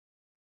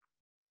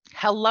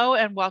Hello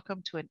and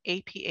welcome to an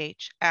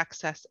APH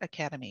Access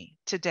Academy.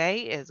 Today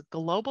is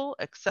Global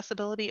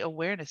Accessibility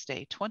Awareness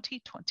Day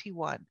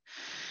 2021.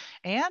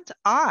 And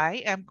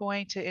I am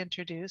going to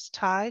introduce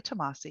Tai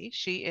Tomasi.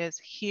 She is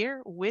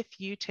here with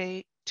you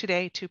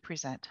today to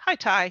present. Hi,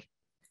 Tai.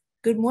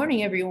 Good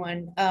morning,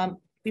 everyone.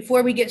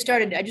 Before we get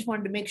started, I just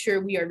wanted to make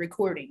sure we are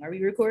recording. Are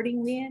we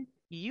recording, Leanne?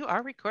 You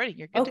are recording.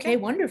 You're good Okay, to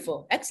go.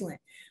 wonderful. Excellent.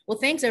 Well,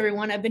 thanks,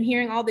 everyone. I've been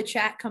hearing all the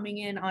chat coming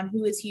in on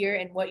who is here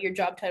and what your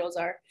job titles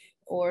are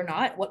or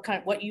not,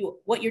 what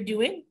you're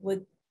doing,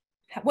 with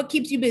what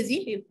keeps you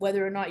busy,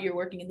 whether or not you're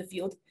working in the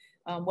field.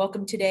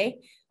 Welcome today.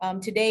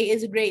 Today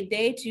is a great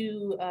day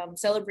to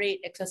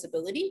celebrate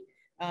accessibility.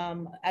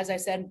 As I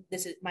said,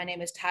 my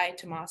name is Tai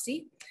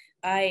Tomasi.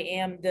 I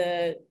am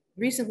the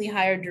recently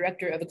hired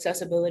Director of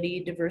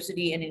Accessibility,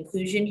 Diversity, and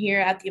Inclusion here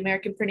at the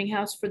American Printing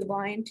House for the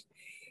Blind.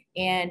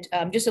 And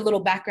just a little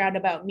background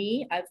about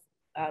me. I've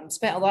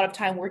spent a lot of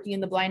time working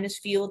in the blindness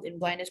field in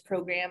blindness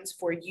programs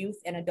for youth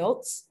and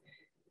adults,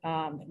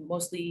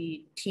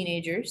 mostly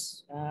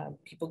teenagers,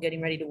 people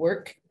getting ready to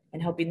work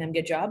and helping them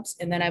get jobs.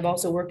 And then I've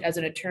also worked as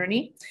an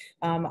attorney.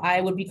 I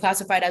would be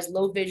classified as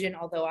low vision,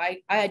 although I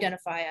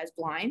identify as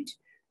blind.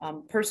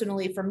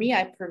 Personally, for me,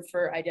 I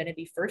prefer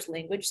identity first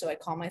language, so I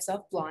call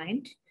myself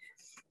blind.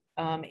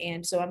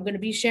 And so I'm going to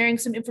be sharing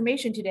some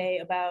information today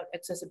about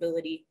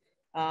accessibility.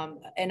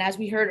 And as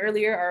we heard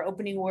earlier, our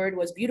opening word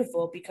was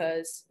beautiful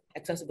because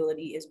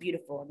accessibility is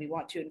beautiful. And we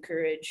want to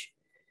encourage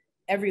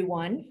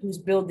everyone who's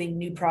building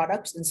new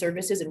products and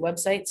services and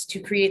websites to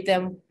create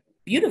them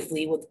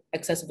beautifully with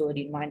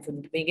accessibility in mind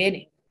from the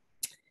beginning.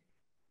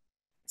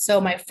 So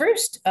my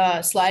first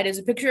slide is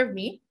a picture of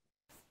me.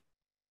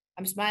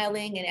 I'm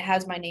smiling and it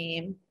has my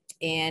name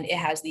and it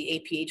has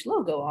the APH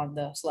logo on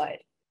the slide.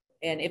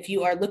 And if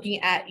you are looking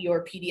at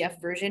your PDF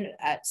version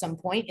at some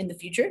point in the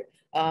future,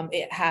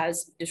 it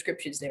has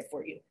descriptions there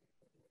for you.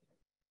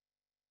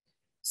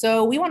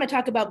 So we want to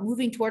talk about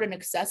moving toward an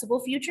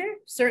accessible future.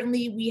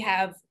 Certainly we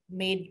have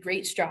made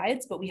great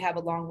strides, but we have a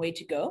long way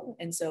to go.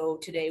 And so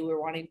today we're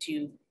wanting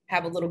to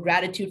have a little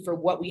gratitude for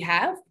what we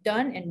have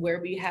done and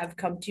where we have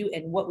come to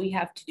and what we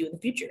have to do in the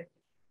future.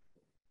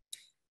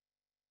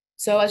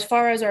 So as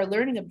far as our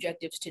learning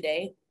objectives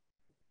today,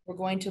 we're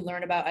going to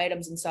learn about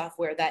items and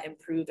software that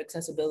improve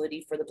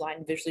accessibility for the blind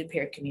and visually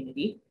impaired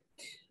community.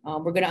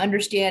 We're going to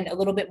understand a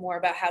little bit more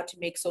about how to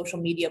make social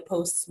media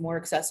posts more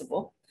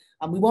accessible.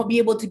 We won't be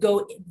able to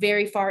go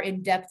very far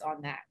in depth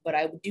on that, but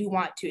I do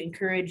want to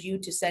encourage you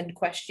to send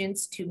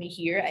questions to me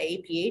here at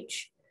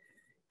APH,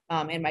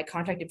 and my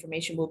contact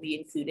information will be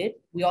included.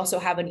 We also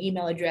have an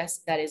email address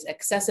that is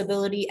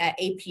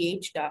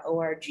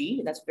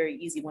accessibility@aph.org. That's a very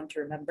easy one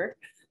to remember,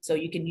 so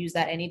you can use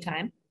that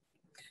anytime.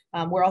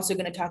 We're also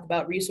going to talk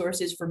about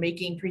resources for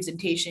making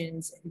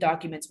presentations and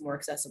documents more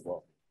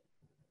accessible.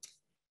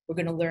 We're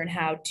going to learn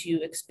how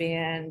to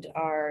expand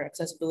our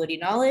accessibility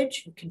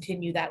knowledge and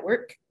continue that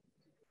work.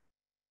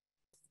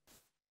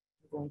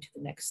 Going to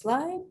the next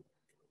slide.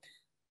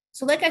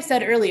 So like I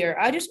said earlier,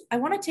 I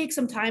want to take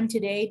some time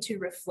today to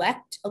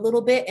reflect a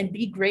little bit and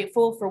be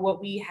grateful for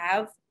what we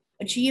have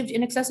achieved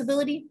in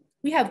accessibility.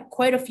 We have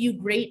quite a few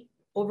great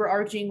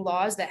overarching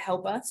laws that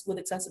help us with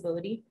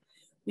accessibility.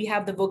 We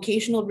have the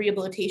Vocational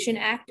Rehabilitation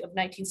Act of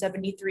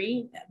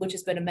 1973, which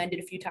has been amended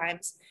a few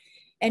times.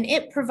 And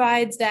it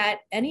provides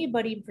that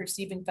anybody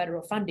receiving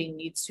federal funding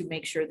needs to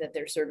make sure that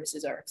their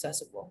services are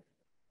accessible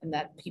and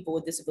that people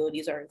with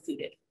disabilities are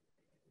included.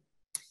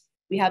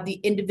 We have the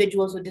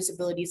Individuals with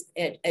Disabilities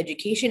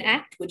Education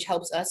Act, which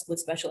helps us with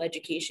special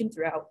education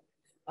throughout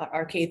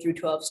our K through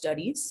 12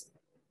 studies.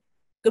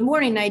 Good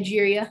morning,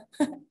 Nigeria.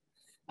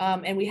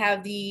 And we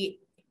have the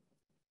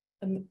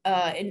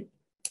Americans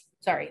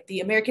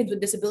with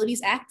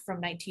Disabilities Act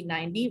from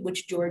 1990,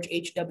 which George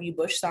H.W.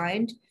 Bush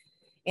signed.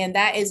 And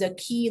that is a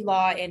key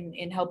law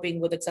in helping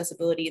with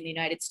accessibility in the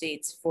United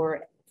States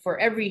for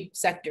every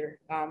sector.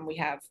 We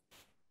have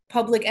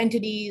public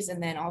entities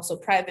and then also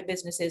private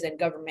businesses and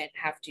government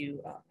have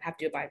to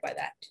abide by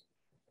that.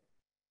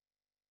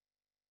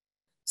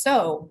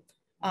 So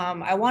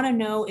I want to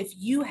know if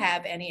you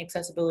have any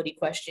accessibility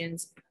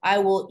questions. I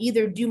will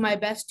either do my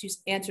best to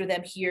answer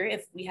them here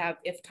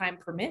if time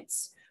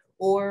permits,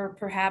 or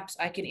perhaps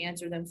I can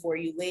answer them for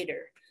you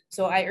later.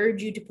 So I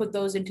urge you to put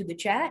those into the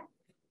chat,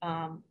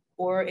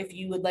 or if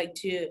you would like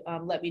to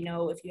let me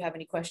know if you have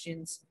any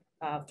questions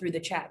through the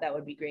chat, that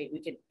would be great. We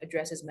can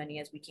address as many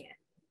as we can.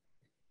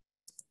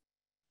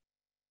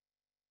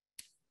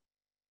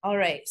 All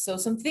right, so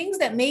some things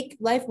that make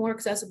life more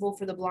accessible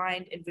for the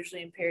blind and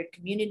visually impaired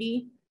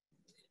community.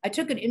 I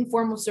took an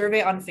informal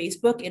survey on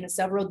Facebook in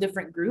several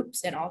different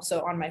groups and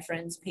also on my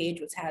friend's page,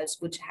 which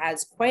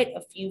has quite a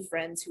few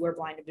friends who are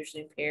blind and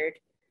visually impaired.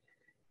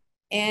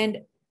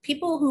 And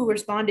people who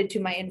responded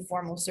to my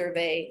informal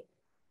survey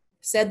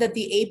said that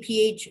the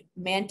APH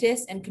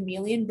Mantis and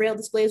Chameleon Braille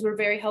displays were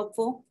very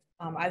helpful.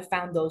 I've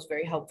found those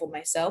very helpful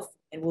myself,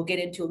 and we'll get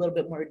into a little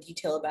bit more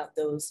detail about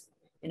those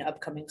in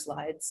upcoming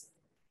slides.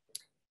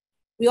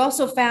 We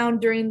also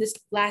found during this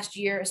last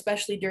year,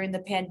 especially during the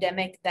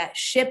pandemic, that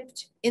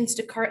Shipt,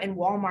 Instacart, and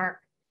Walmart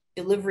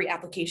delivery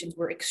applications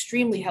were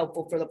extremely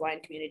helpful for the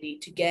blind community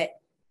to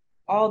get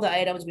all the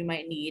items we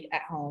might need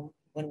at home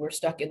when we're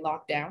stuck in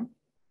lockdown.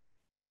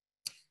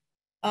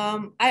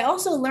 I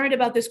also learned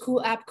about this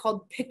cool app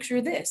called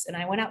Picture This, and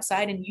I went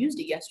outside and used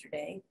it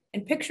yesterday.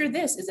 And Picture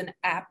This is an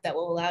app that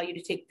will allow you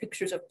to take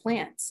pictures of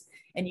plants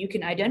and you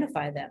can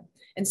identify them.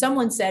 And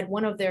someone said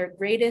one of their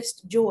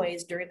greatest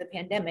joys during the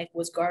pandemic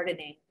was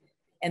gardening.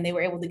 And they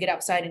were able to get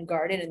outside and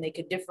garden, and they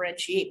could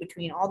differentiate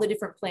between all the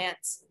different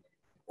plants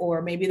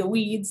or maybe the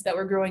weeds that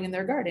were growing in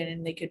their garden,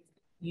 and they could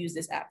use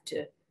this app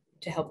to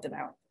help them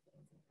out.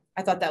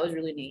 I thought that was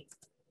really neat.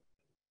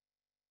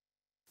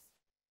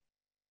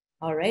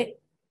 All right.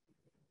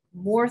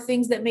 More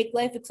things that make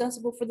life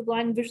accessible for the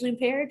blind and visually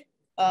impaired.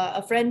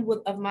 A friend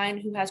of mine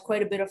who has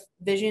quite a bit of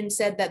vision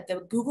said that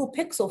the Google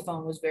Pixel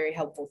phone was very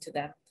helpful to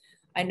them.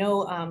 I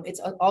know it's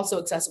also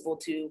accessible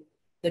to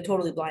the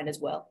totally blind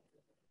as well.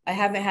 I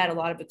haven't had a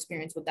lot of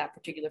experience with that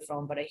particular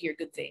phone, but I hear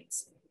good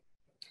things.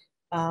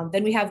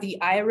 Then we have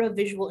the IRA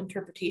visual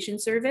interpretation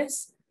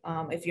service.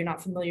 If you're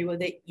not familiar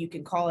with it, you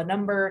can call a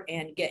number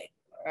and get,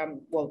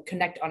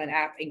 connect on an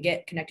app and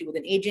get connected with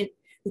an agent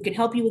who can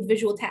help you with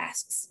visual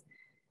tasks.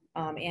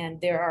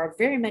 And there are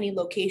very many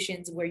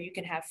locations where you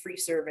can have free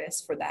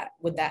service for that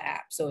with that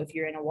app. So if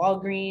you're in a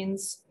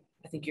Walgreens,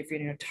 I think if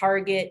you're in a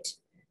Target,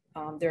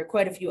 there are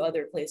quite a few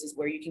other places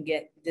where you can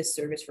get this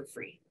service for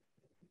free.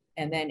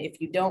 And then if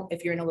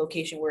you're in a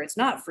location where it's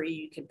not free,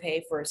 you can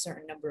pay for a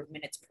certain number of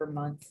minutes per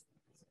month.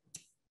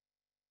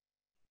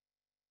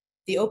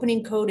 The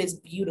opening code is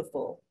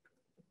beautiful.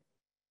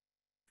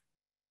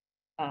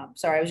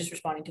 Sorry, I was just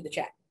responding to the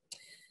chat.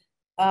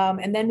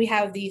 And then we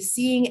have the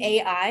Seeing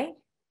AI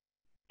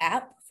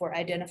app for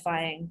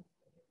identifying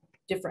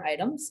different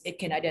items. It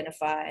can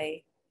identify,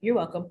 you're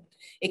welcome.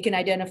 It can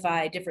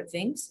identify different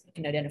things. It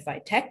can identify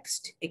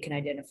text. It can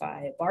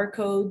identify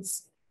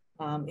barcodes.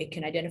 It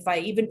can identify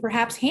even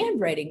perhaps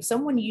handwriting.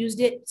 Someone used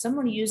the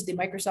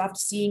Microsoft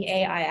Seeing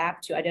AI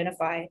app to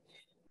identify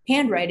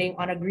handwriting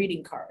on a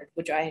greeting card,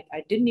 which I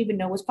didn't even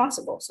know was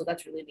possible. So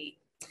that's really neat.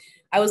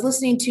 I was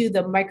listening to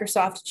the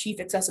Microsoft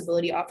Chief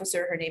Accessibility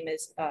Officer. Her name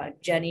is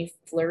Jenny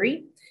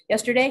Fleury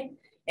yesterday.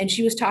 And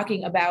she was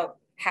talking about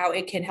how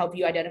it can help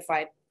you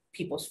identify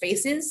people's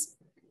faces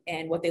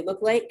and what they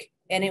look like.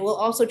 And it will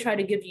also try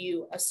to give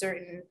you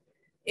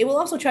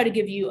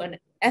an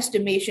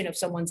estimation of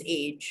someone's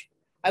age.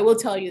 I will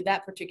tell you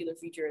that particular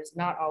feature is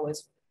not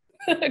always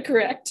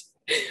correct,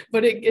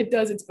 but it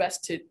does its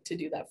best to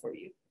do that for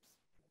you.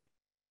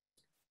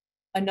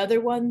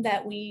 Another one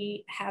that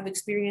we have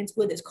experience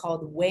with is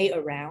called Way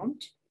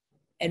Around.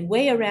 And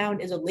Way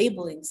Around is a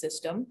labeling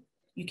system.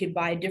 You can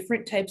buy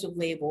different types of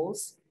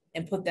labels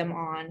and put them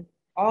on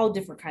all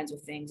different kinds of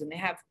things. And they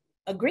have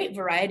a great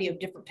variety of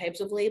different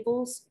types of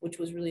labels, which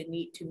was really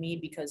neat to me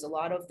because a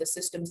lot of the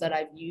systems that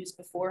I've used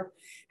before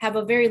have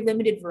a very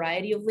limited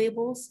variety of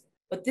labels.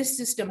 But this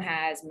system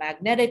has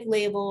magnetic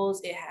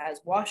labels, it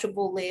has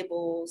washable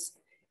labels,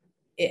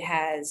 it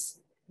has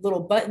little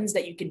buttons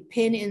that you can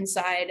pin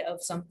inside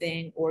of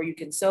something or you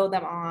can sew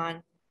them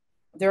on.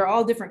 There are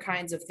all different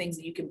kinds of things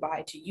that you can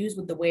buy to use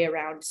with the Way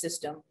Around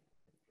system.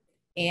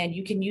 And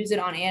you can use it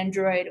on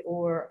Android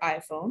or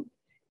iPhone.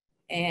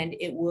 And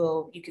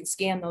you can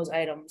scan those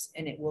items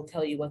and it will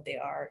tell you what they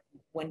are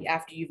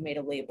after you've made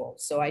a label.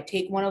 So I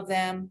take one of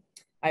them,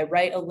 I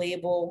write a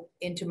label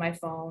into my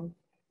phone,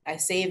 I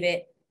save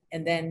it,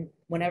 and then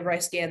whenever I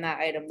scan that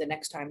item, the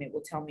next time it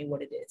will tell me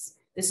what it is.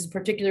 This is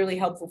particularly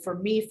helpful for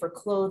me for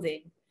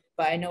clothing,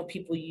 but I know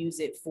people use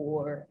it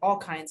for all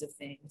kinds of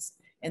things.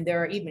 And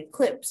there are even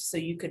clips, so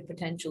you could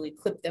potentially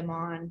clip them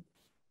on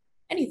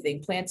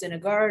anything, plants in a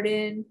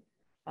garden.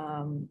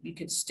 You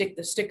could stick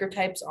the sticker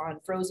types on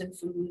frozen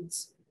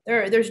foods.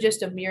 There's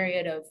just a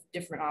myriad of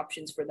different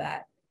options for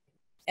that.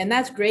 And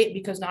that's great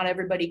because not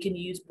everybody can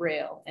use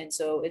Braille. And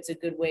so it's a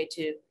good way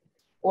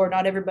or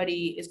not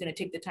everybody is going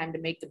to take the time to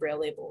make the Braille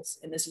labels.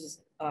 And this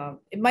is,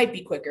 it might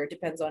be quicker. It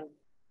depends on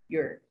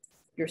your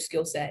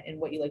skill set and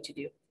what you like to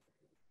do.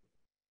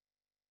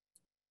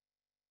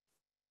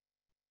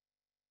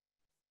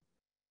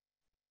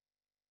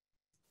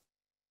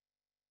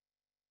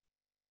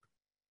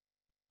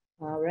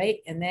 All right,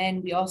 and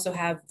then we also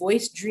have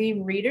Voice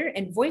Dream Reader,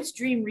 and Voice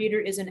Dream Reader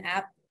is an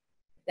app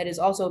that is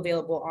also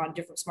available on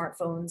different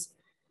smartphones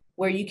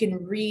where you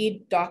can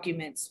read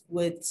documents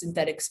with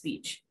synthetic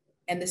speech.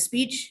 And the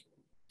speech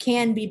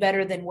can be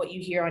better than what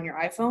you hear on your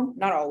iPhone.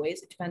 Not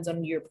always, it depends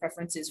on your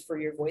preferences for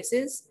your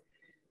voices.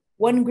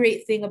 One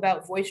great thing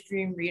about Voice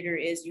Dream Reader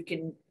is you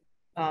can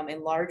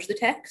enlarge the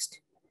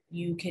text.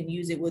 You can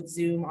use it with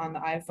Zoom on the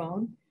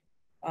iPhone.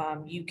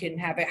 You can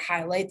have it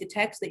highlight the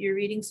text that you're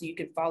reading so you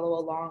can follow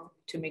along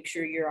to make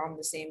sure you're on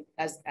the same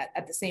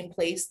at the same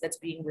place that's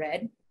being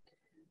read.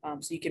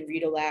 So you can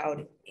read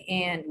aloud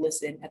and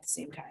listen at the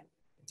same time.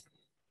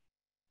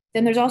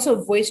 Then there's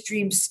also Voice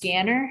Dream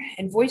Scanner,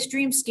 and Voice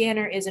Dream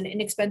Scanner is an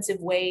inexpensive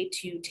way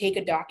to take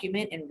a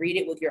document and read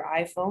it with your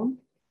iPhone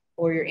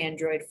or your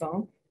Android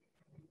phone.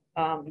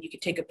 You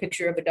could take a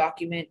picture of a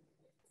document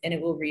and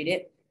it will read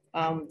it.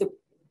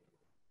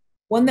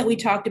 One that we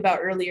talked about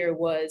earlier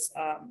was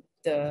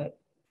the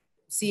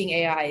Seeing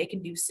AI. It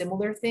can do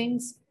similar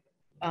things,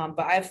 but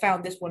I've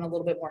found this one a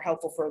little bit more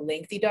helpful for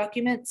lengthy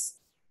documents.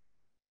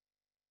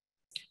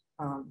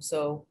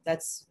 So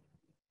that's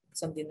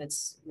something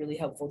that's really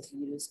helpful to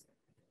use.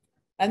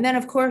 And then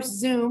of course,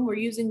 Zoom, we're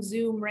using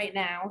Zoom right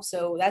now.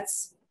 So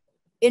that's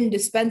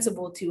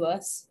indispensable to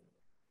us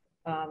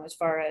as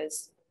far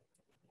as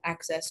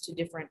access to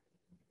different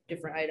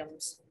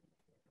items,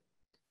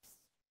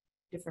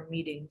 different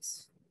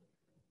meetings.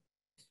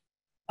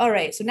 All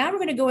right, so now we're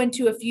going to go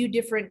into a few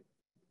different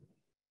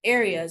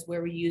areas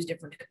where we use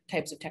different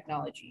types of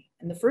technology.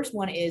 And the first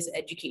one is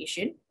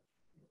education.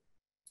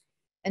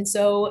 And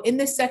so in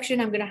this section,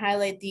 I'm going to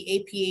highlight the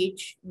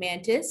APH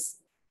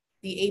Mantis,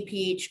 the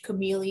APH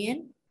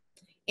Chameleon,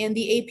 and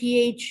the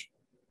APH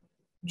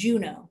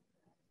Juno.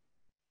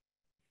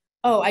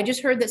 Oh, I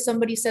just heard that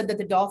somebody said that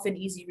the Dolphin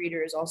Easy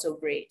Reader is also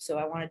great. So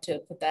I wanted to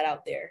put that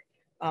out there.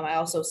 I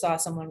also saw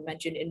someone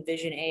mention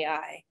Envision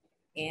AI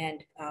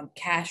and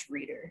Cache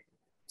Reader.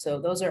 So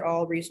those are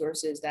all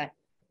resources that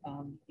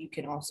you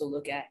can also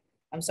look at.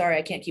 I'm sorry,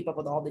 I can't keep up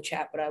with all the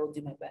chat, but I will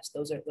do my best.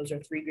 Those are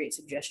 3 great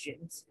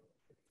suggestions.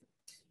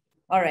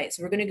 All right,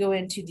 so we're going to go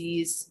into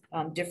these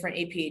different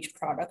APH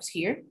products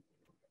here.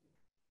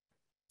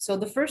 So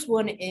the first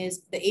one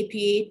is the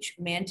APH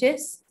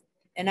Mantis,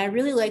 and I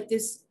really like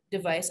this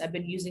device. I've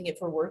been using it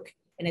for work,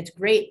 and it's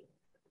great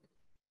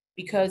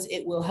because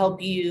it will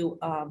help you.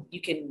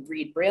 You can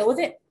read Braille with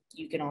it.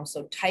 You can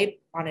also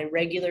type on a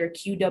regular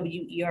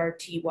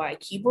QWERTY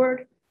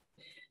keyboard.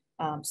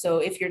 So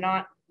if you're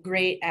not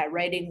great at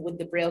writing with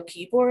the Braille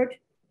keyboard,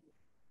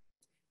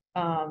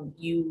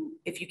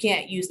 if you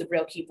can't use the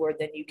Braille keyboard,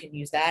 then you can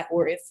use that.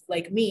 Or if,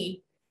 like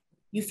me,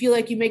 you feel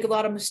like you make a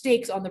lot of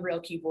mistakes on the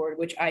Braille keyboard,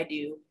 which I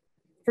do.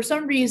 For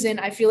some reason,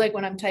 I feel like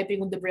when I'm typing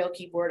with the Braille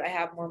keyboard, I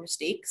have more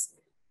mistakes.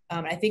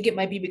 I think it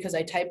might be because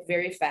I type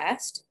very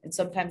fast, and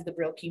sometimes the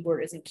Braille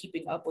keyboard isn't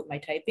keeping up with my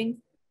typing,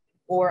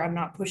 or I'm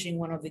not pushing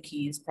one of the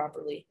keys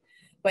properly.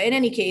 But in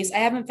any case, I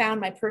haven't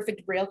found my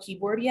perfect Braille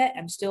keyboard yet.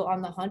 I'm still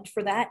on the hunt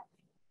for that.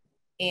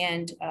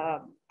 And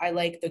I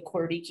like the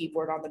QWERTY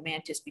keyboard on the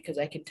Mantis because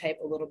I can type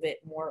a little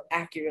bit more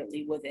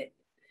accurately with it.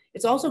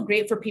 It's also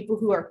great for people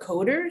who are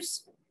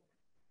coders,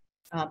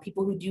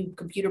 people who do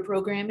computer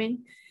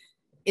programming.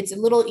 It's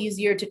a little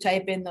easier to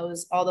type in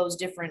all those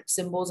different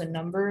symbols and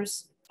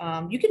numbers.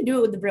 You can do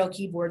it with the Braille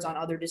keyboards on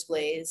other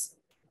displays.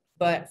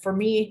 But for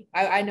me,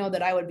 I know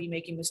that I would be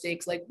making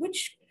mistakes like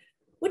which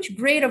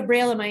grade of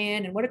Braille am I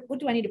in and what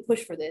do I need to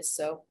push for this?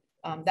 So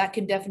that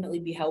can definitely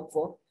be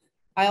helpful.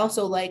 I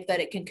also like that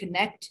it can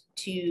connect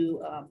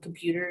to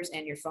computers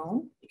and your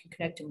phone. It can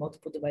connect to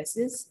multiple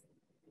devices.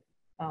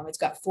 It's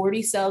got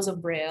 40 cells of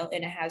Braille,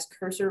 and it has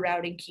cursor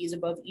routing keys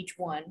above each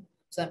one.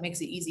 So that makes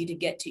it easy to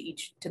get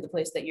to the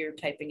place that you're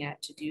typing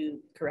at to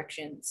do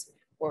corrections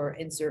or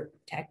insert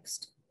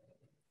text.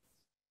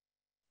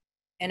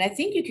 And I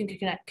think you can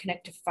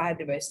connect to 5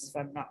 devices if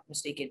I'm not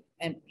mistaken.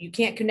 And you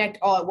can't connect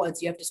all at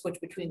once. You have to switch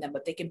between them,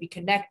 but they can be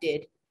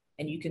connected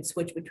and you can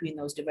switch between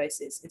those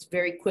devices. It's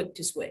very quick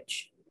to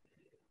switch.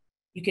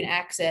 You can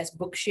access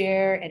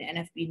Bookshare and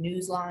NFB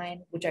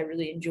Newsline, which I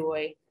really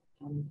enjoy.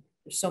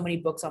 There's so many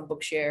books on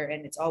Bookshare,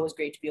 and it's always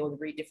great to be able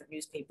to read different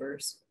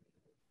newspapers.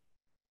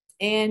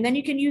 And then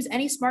you can use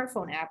any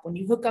smartphone app. When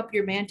you hook up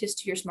your Mantis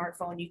to your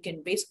smartphone, you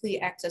can basically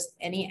access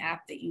any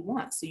app that you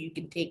want. So you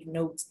can take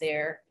notes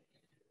there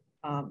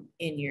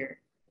in your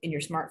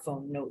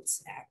smartphone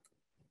notes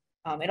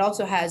app. It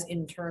also has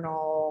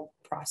internal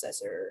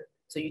processor,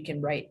 so you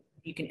can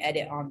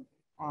edit on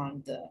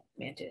the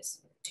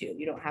Mantis too.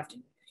 You don't have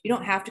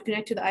to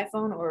connect to the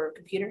iPhone or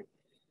computer,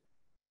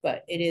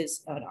 but it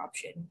is an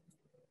option.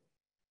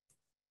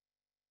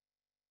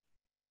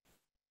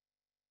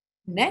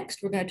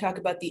 Next, we're going to talk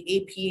about the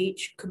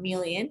APH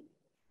Chameleon.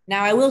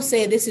 Now, I will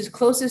say this is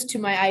closest to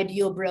my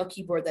ideal Braille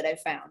keyboard that I've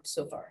found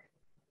so far.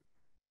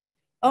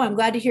 Oh, I'm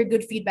glad to hear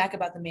good feedback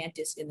about the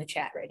Mantis in the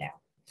chat right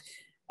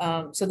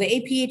now. So the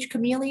APH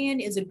Chameleon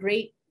is a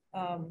great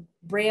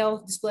Braille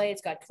display.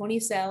 It's got 20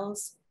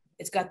 cells.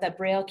 It's got that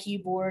Braille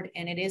keyboard,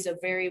 and it is a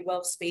very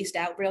well spaced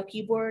out Braille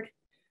keyboard.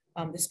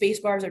 The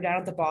space bars are down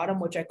at the bottom,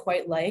 which I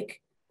quite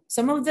like.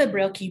 Some of the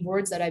Braille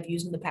keyboards that I've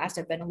used in the past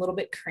have been a little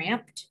bit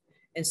cramped.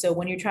 And so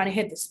when you're trying to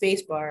hit the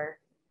space bar,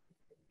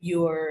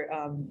 your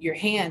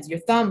hands, your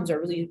thumbs are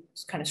really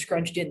kind of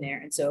scrunched in there.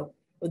 And so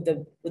with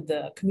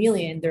the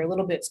Chameleon, they're a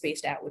little bit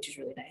spaced out, which is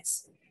really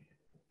nice.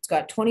 It's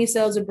got 20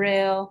 cells of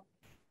Braille.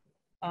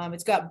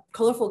 It's got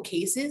colorful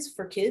cases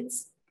for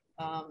kids.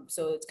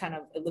 So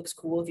it looks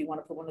cool if you want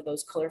to put one of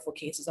those colorful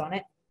cases on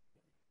it.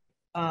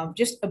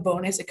 Just a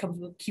bonus, it comes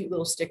with cute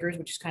little stickers,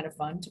 which is kind of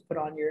fun to put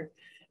on your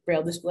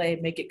Braille display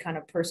and make it kind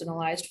of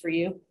personalized for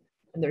you.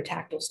 And they're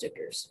tactile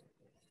stickers.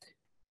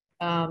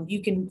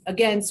 You can,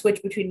 again,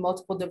 switch between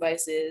multiple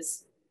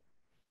devices.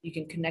 You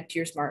can connect to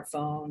your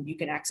smartphone. You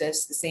can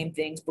access the same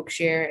things,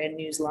 Bookshare and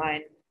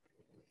Newsline.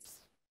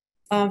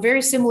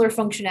 Very similar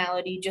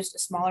functionality, just a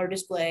smaller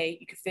display.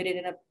 You can fit it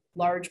in a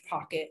large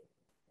pocket.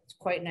 It's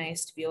quite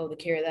nice to be able to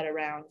carry that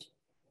around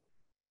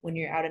when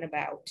you're out and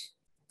about.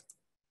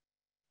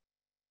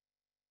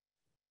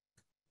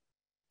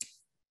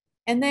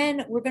 And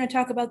then we're going to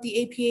talk about the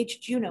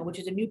APH Juno, which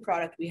is a new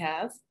product we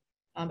have.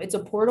 It's a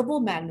portable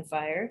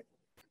magnifier.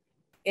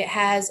 It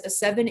has a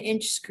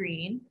 7-inch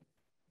screen.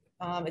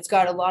 It's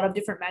got a lot of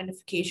different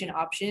magnification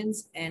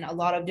options and a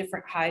lot of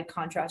different high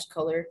contrast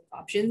color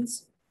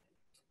options.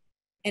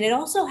 And it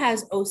also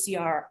has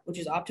OCR, which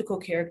is optical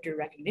character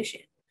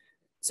recognition.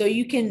 So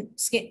you can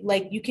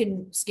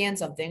scan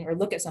something or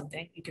look at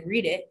something, you can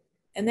read it,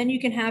 and then you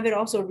can have it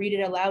also read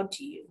it aloud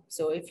to you.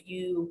 So if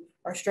you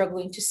are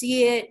struggling to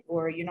see it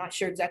or you're not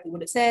sure exactly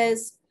what it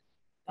says,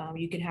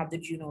 you can have the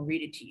Juno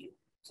read it to you.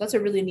 So that's a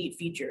really neat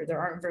feature. There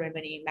aren't very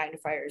many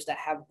magnifiers that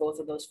have both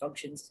of those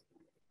functions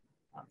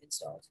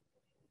installed.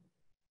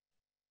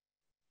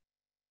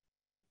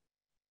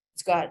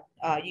 It's got,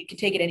 you can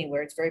take it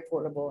anywhere. It's very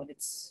portable and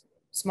it's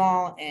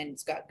small and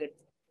it's got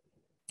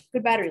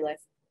good battery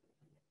life.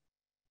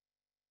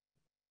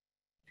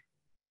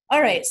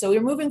 All right, so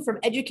we're moving from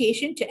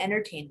education to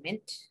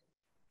entertainment.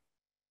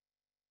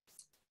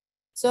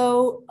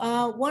 So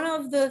one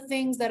of the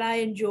things that I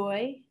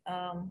enjoy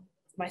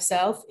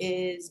myself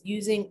is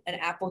using an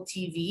Apple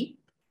TV.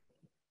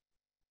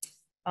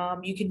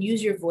 You can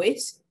use your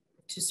voice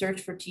to search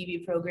for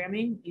TV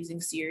programming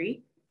using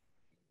Siri.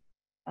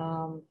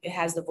 It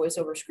has the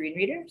voiceover screen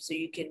reader, so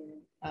you can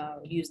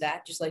use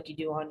that just like you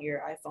do on your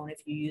iPhone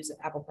if you use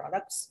Apple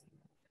products.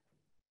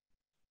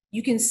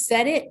 You can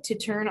set it to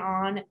turn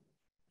on,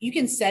 you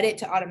can set it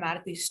to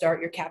automatically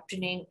start your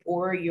captioning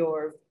or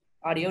your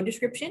audio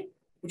description,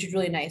 which is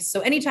really nice. So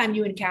anytime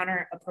you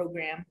encounter a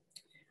program,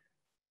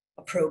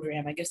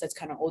 I guess that's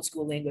kind of old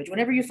school language.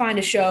 Whenever you find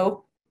a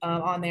show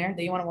on there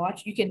that you want to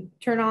watch, you can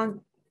turn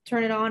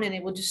it on and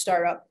it will just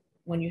start up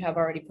when you have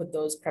already put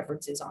those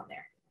preferences on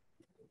there.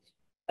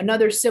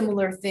 Another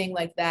similar thing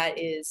like that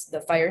is the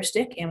Fire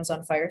Stick,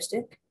 Amazon Fire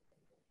Stick.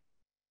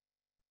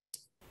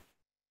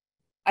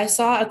 I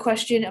saw a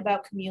question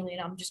about Chameleon.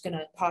 I'm just going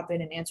to pop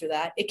in and answer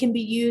that. It can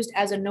be used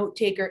as a note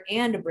taker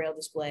and a braille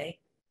display.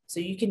 So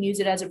you can use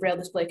it as a braille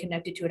display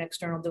connected to an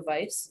external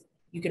device.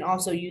 You can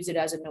also use it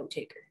as a note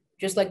taker,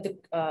 just like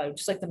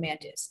the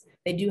Mantis.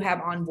 They do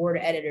have onboard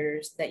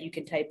editors that you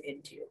can type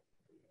into.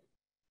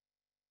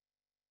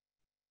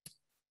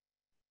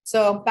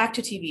 So back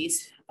to TVs,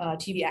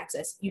 TV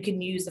access. You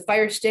can use the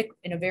Fire Stick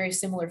in a very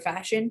similar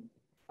fashion.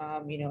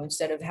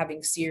 Instead of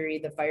having Siri,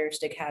 the Fire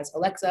Stick has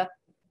Alexa.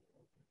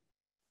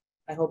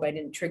 I hope I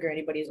didn't trigger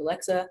anybody's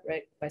Alexa,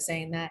 right, by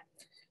saying that.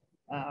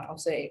 I'll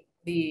say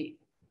the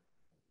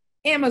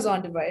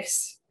Amazon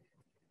device.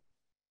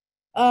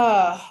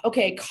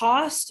 Okay,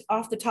 cost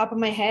off the top of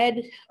my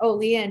head. Oh,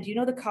 Leanne, do you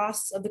know the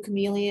costs of the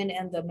Chameleon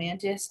and the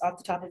Mantis off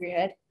the top of your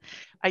head?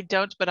 I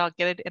don't, but I'll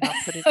get it and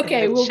I'll put it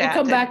okay, in the we'll chat.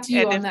 come back to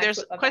you on if that.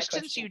 There's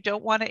questions you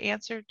don't want to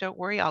answer, don't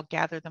worry, I'll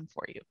gather them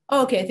for you.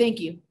 Okay, thank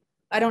you.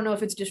 I don't know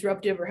if it's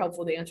disruptive or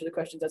helpful to answer the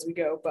questions as we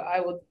go, but I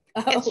will.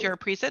 It's your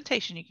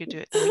presentation. You can do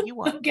it the way you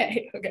want.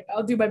 Okay,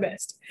 I'll do my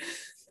best.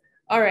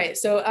 All right,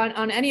 so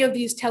on any of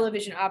these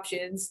television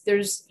options,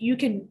 you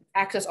can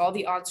access all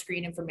the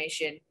on-screen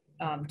information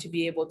to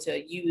be able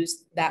to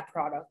use that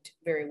product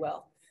very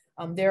well.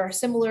 There are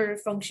similar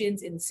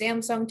functions in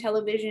Samsung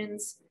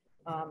televisions.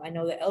 I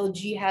know that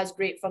LG has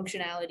great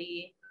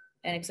functionality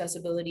and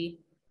accessibility.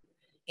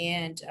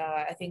 And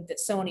I think that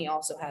Sony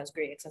also has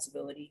great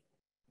accessibility.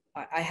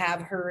 I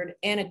have heard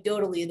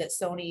anecdotally that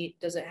Sony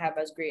doesn't have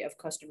as great of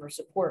customer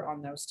support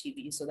on those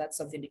TVs. So that's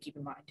something to keep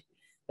in mind,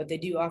 but they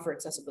do offer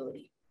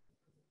accessibility.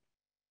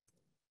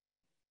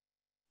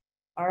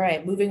 All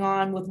right, moving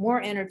on with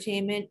more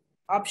entertainment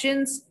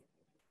options.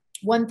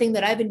 One thing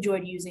that I've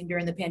enjoyed using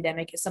during the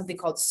pandemic is something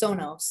called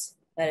Sonos.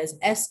 That is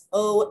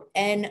Sonos.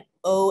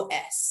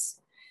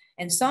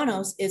 And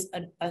Sonos is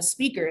a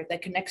speaker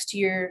that connects to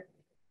your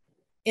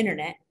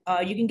internet.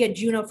 You can get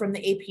Juno from the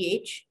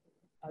APH.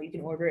 You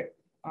can order it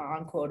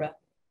on quota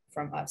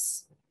from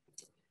us.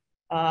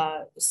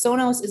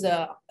 Sonos is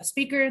a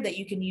speaker that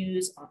you can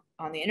use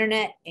on the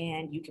internet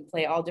and you can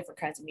play all different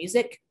kinds of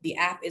music. The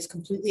app is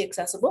completely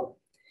accessible.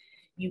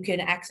 You can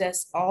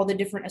access all the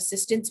different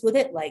assistants with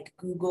it, like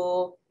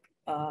Google,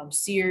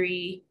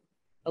 Siri,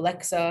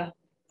 Alexa.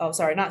 Oh,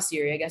 sorry, not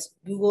Siri. I guess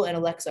Google and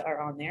Alexa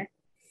are on there.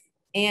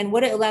 And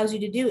what it allows you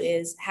to do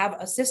is have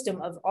a system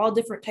of all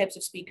different types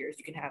of speakers.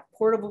 You can have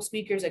portable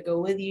speakers that go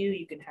with you.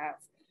 You can have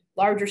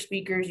larger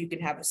speakers. You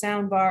can have a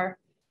sound bar.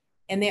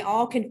 And they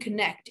all can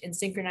connect and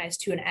synchronize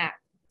to an app.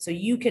 So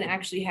you can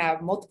actually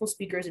have multiple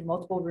speakers in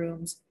multiple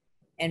rooms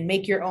and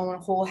make your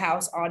own whole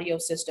house audio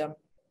system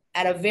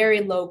at a very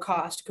low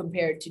cost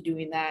compared to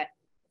doing that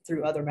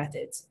through other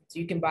methods. So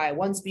you can buy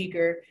one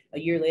speaker, a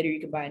year later you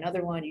can buy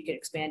another one, you can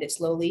expand it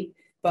slowly,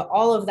 but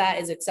all of that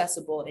is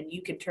accessible and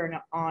you can turn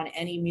on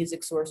any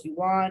music source you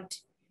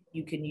want.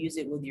 You can use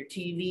it with your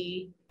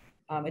TV.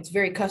 It's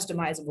very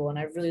customizable and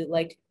I really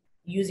liked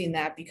using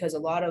that because a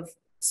lot of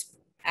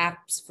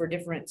apps for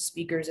different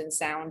speakers and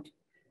sound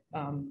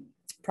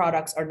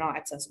products are not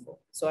accessible.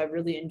 So I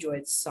really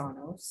enjoyed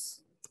Sonos.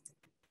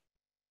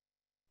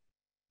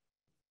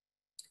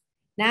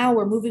 Now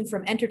we're moving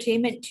from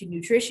entertainment to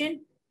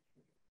nutrition.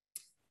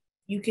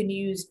 You can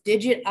use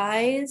Digit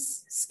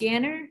Eyes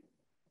scanner.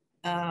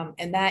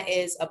 and that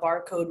is a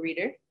barcode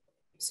reader.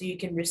 So you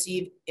can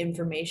receive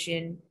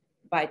information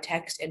by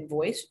text and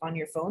voice on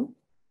your phone.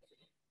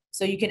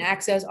 So you can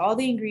access all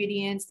the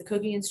ingredients, the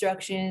cooking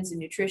instructions, the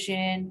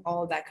nutrition,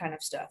 all of that kind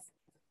of stuff.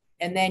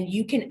 And then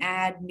you can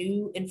add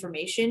new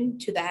information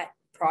to that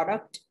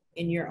product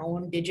in your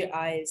own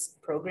Digitize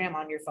program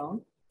on your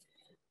phone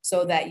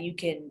so that you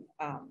can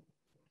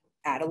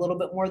add a little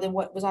bit more than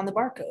what was on the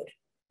barcode.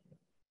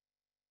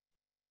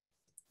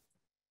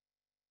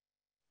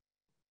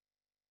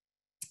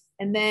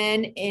 And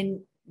then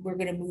we're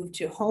going to move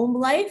to home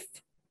life.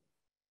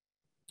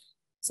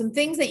 Some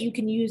things that you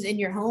can use in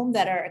your home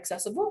that are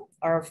accessible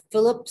are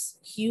Philips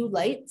Hue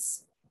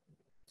lights,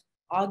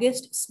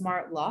 August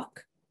Smart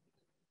Lock,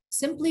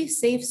 Simply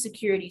Safe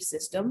Security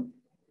System,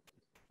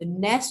 the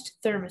Nest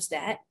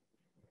thermostat,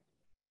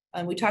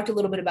 and we talked a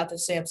little bit about the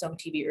Samsung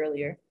TV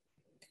earlier,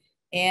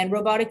 and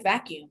robotic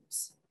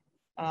vacuums.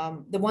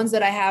 The ones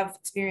that I have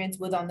experience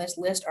with on this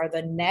list are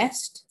the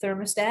Nest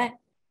thermostat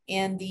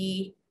and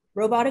the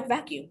robotic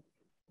vacuum.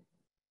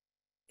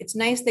 It's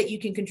nice that you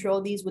can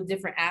control these with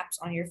different apps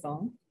on your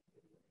phone.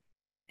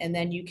 And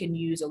then you can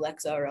use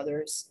Alexa or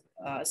others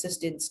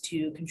assistants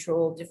to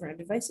control different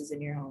devices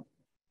in your home.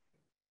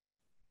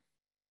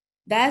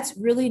 That's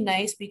really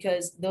nice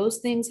because those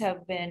things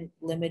have been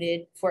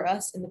limited for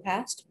us in the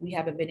past. We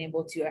haven't been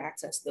able to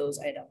access those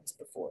items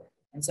before.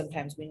 And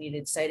sometimes we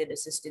needed sighted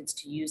assistants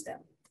to use them.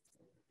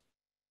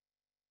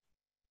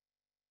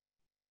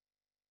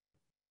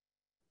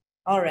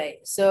 All right,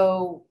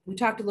 so we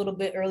talked a little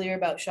bit earlier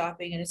about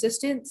shopping and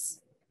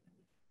assistance.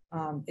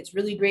 It's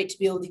really great to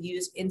be able to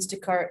use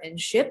Instacart and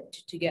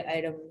Shipt to get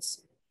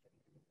items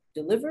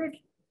delivered.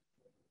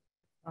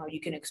 You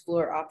can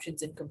explore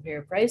options and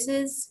compare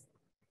prices.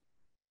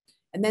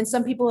 And then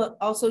some people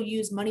also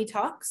use Money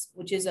Talks,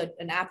 which is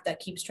an app that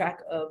keeps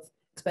track of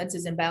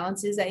expenses and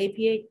balances that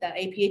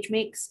APH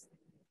makes.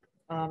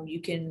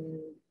 You can,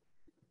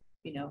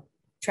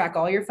 track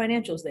all your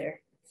financials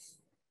there.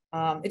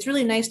 It's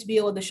really nice to be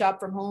able to shop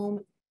from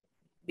home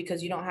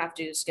because you don't have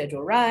to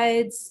schedule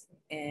rides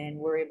and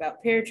worry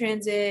about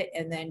paratransit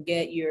and then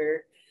get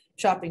your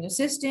shopping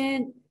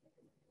assistant.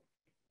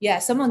 Yeah,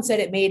 someone said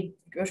it made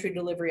grocery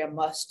delivery a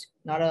must,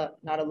 not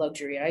a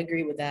luxury. I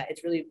agree with that.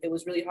 It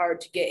was really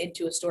hard to get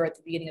into a store at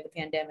the beginning of the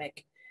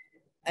pandemic.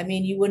 I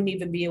mean, you wouldn't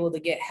even be able to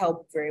get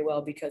help very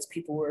well because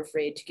people were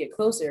afraid to get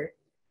closer.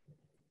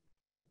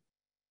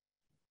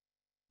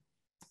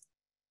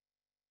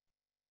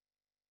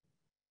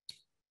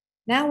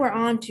 Now we're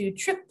on to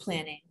trip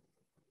planning.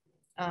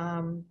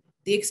 The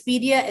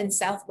Expedia and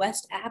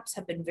Southwest apps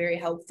have been very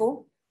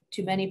helpful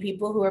to many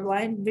people who are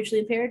blind and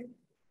visually impaired.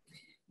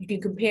 You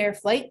can compare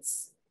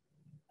flights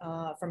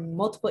from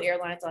multiple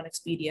airlines on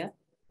Expedia.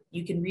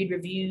 You can read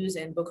reviews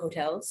and book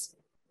hotels.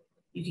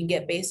 You can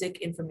get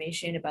basic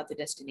information about the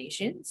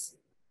destinations.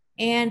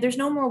 And there's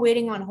no more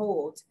waiting on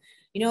hold.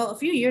 A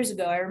few years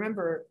ago, I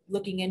remember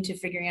looking into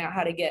figuring out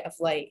how to get a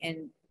flight,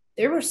 and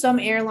there were some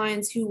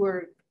airlines who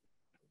were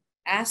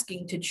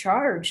asking to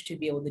charge to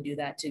be able to do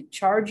that, to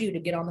charge you to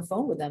get on the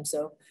phone with them.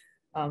 So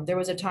there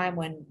was a time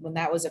when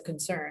that was a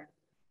concern.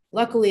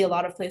 Luckily, a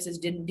lot of places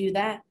didn't do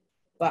that,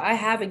 but I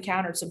have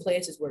encountered some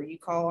places where you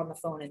call on the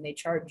phone and they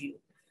charge you.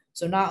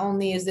 So not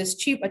only is this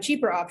a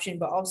cheaper option,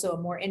 but also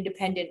a more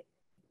independent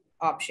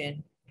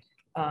option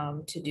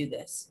to do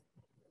this.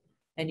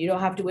 And you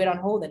don't have to wait on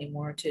hold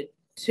anymore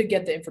to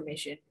get the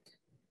information.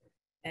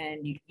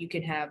 And you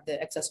can have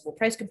the accessible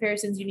price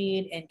comparisons you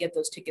need and get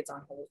those tickets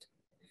on hold.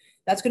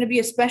 That's going to be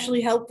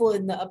especially helpful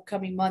in the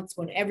upcoming months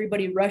when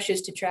everybody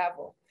rushes to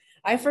travel.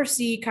 I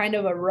foresee kind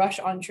of a rush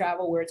on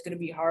travel where it's going to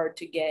be hard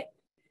to get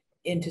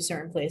into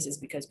certain places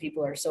because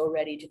people are so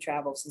ready to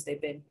travel since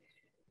they've been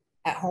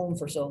at home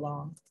for so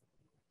long.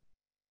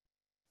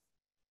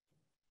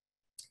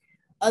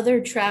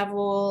 Other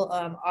travel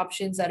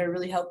options that are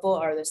really helpful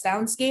are the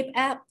Soundscape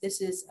app.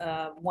 This is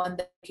one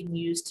that you can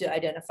use to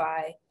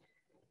identify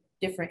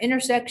different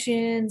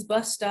intersections,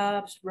 bus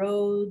stops,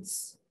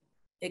 roads.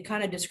 It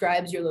kind of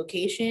describes your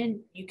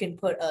location. You can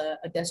put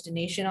a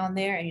destination on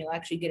there and you'll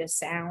actually get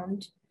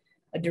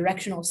a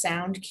directional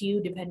sound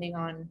cue depending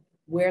on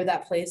where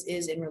that place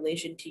is in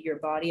relation to your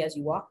body as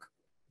you walk.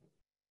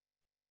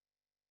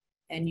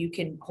 And you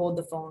can hold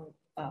the phone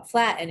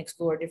flat and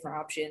explore different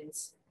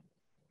options.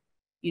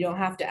 You don't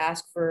have to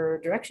ask for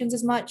directions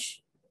as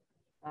much.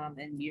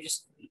 And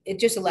it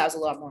just allows a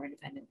lot more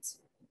independence.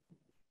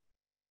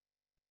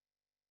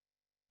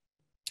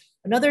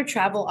 Another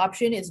travel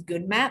option is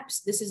Good Maps.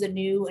 This is a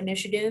new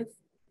initiative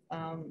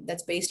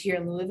that's based here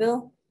in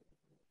Louisville.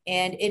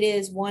 And it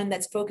is one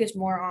that's focused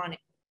more on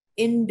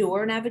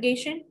indoor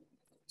navigation.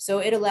 So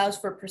it allows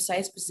for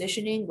precise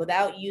positioning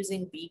without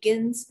using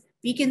beacons.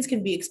 Beacons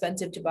can be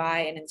expensive to buy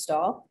and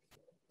install.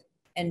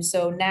 And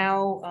so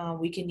now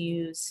we can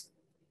use,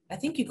 I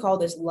think you call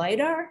this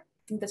LiDAR,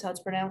 I think that's how it's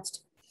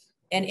pronounced,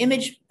 and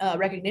image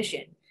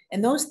recognition.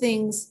 And those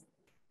things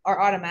are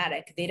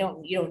automatic. You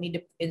don't need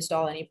to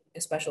install any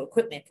special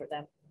equipment for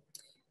them.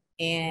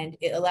 And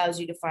it allows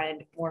you to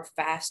find more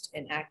fast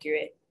and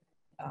accurate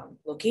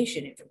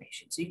location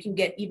information. So you can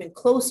get even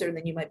closer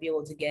than you might be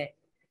able to get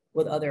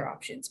with other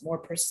options, more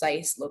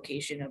precise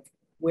location of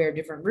where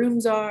different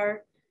rooms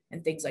are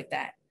and things like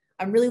that.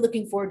 I'm really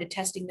looking forward to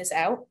testing this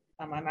out.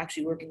 I'm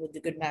actually working with the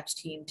Good Maps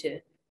team to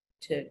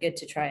get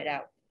to try it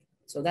out.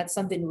 So that's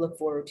something to look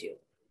forward to.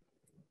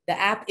 The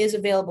app is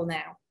available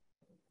now.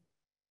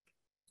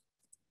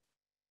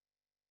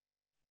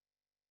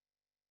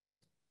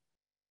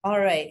 All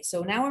right,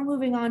 so now we're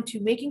moving on to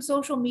making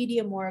social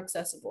media more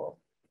accessible.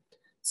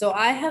 So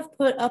I have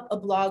put up a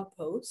blog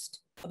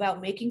post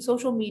about making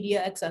social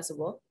media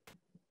accessible.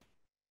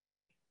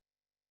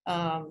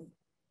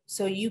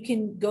 So you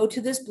can go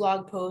to this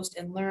blog post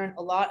and learn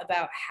a lot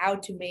about how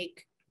to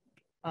make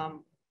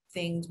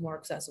things more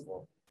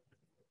accessible.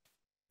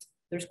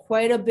 There's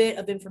quite a bit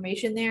of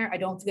information there. I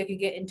don't think I can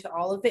get into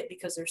all of it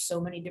because there's so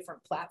many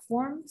different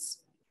platforms.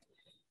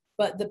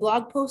 But the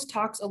blog post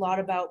talks a lot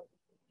about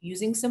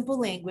using simple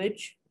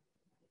language,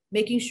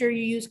 making sure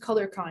you use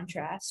color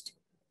contrast,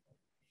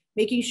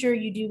 making sure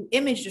you do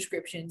image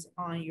descriptions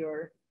on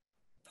your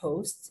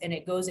posts, and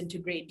it goes into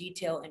great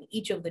detail in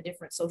each of the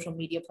different social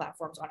media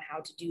platforms on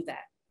how to do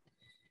that.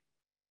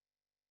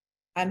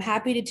 I'm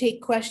happy to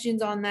take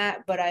questions on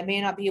that, but I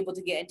may not be able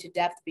to get into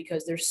depth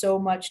because there's so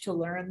much to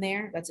learn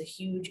there. That's a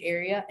huge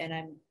area, and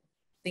I'm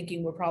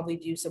thinking we'll probably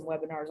do some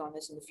webinars on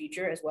this in the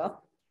future as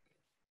well.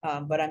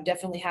 But I'm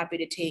definitely happy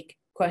to take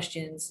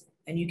questions,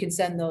 and you can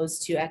send those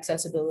to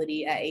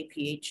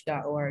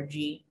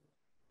accessibility@aph.org.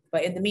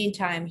 But in the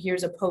meantime,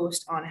 here's a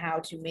post on how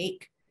to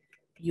make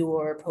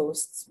your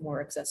posts more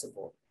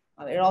accessible.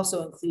 It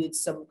also includes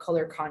some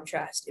color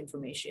contrast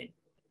information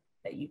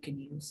that you can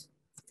use.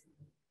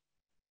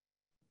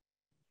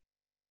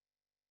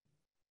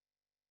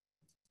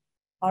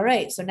 All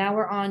right, so now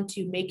we're on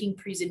to making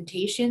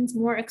presentations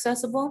more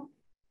accessible.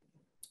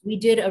 We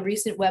did a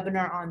recent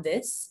webinar on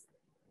this.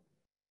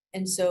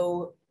 And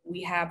so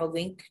we have a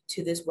link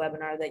to this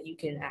webinar that you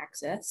can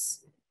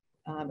access.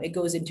 It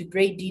goes into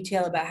great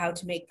detail about how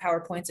to make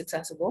PowerPoints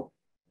accessible.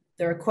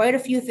 There are quite a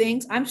few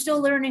things. I'm still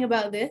learning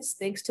about this.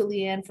 Thanks to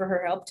Leanne for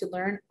her help to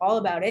learn all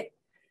about it.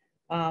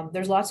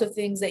 There's lots of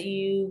things that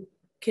you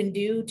can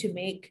do to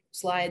make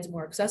slides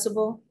more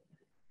accessible,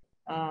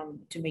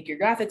 to make your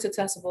graphics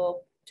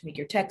accessible, to make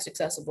your text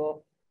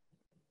accessible.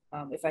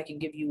 If I can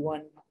give you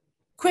one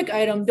quick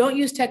item, don't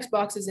use text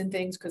boxes and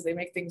things because they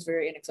make things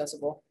very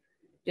inaccessible.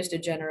 Just a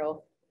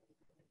general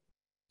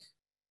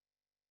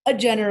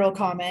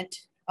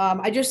comment.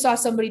 I just saw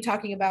somebody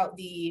talking about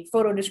the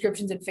photo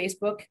descriptions in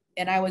Facebook,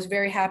 and I was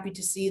very happy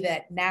to see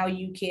that now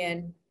you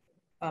can,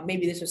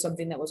 maybe this was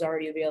something that was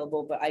already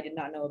available, but I did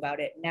not know about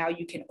it. Now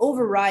you can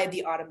override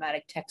the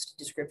automatic text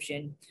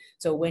description.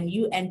 So when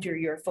you enter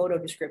your photo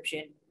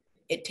description,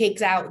 it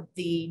takes out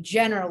the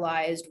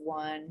generalized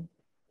one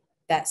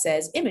that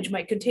says image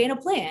might contain a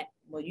plant.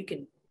 Well, you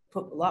can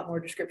put a lot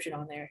more description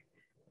on there.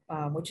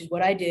 Which is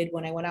what I did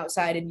when I went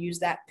outside and used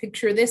that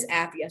picture this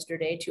app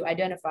yesterday to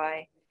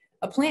identify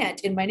a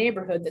plant in my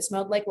neighborhood that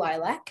smelled like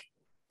lilac.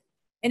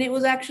 And it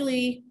was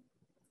actually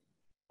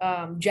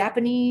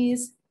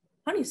Japanese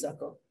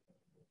honeysuckle.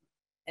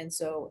 And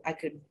so I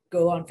could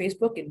go on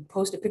Facebook and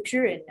post a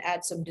picture and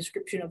add some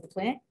description of the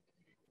plant.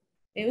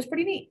 It was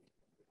pretty neat.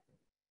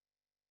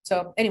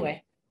 So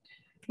anyway,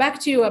 back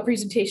to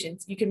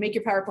presentations. You can make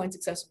your PowerPoints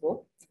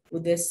accessible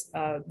with this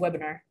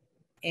webinar.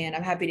 And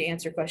I'm happy to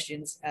answer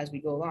questions as we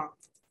go along.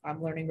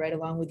 I'm learning right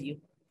along with you.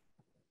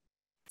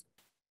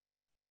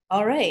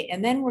 All right,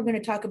 and then we're going to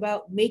talk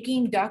about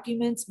making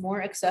documents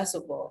more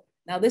accessible.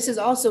 Now, this is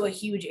also a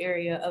huge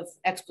area of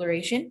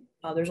exploration.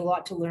 There's a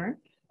lot to learn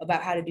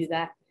about how to do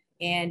that.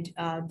 And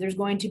there's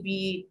going to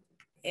be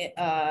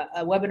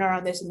a webinar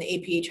on this in the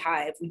APH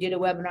Hive. We did a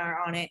webinar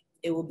on it.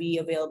 It will be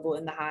available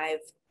in the Hive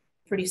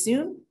pretty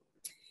soon.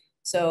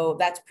 So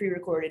that's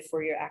pre-recorded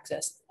for your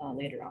access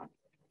later on.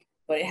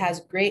 But it has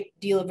a great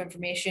deal of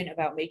information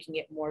about making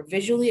it more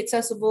visually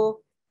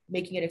accessible,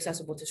 making it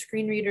accessible to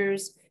screen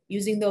readers,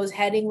 using those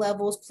heading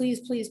levels.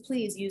 Please, please,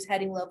 please use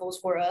heading levels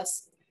for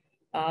us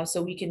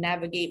so we can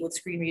navigate with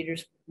screen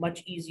readers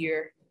much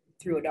easier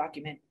through a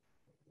document.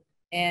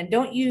 And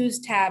don't use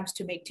tabs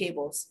to make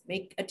tables.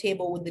 Make a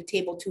table with the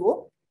table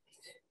tool.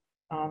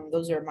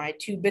 Those are my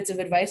 2 bits of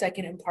advice I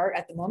can impart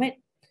at the moment.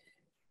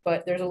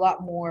 But there's a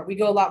lot more, we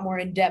go a lot more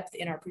in depth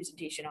in our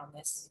presentation on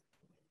this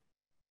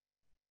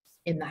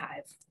in the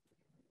Hive.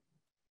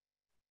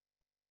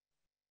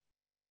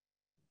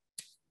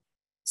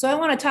 So I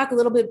want to talk a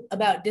little bit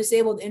about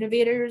disabled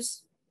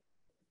innovators.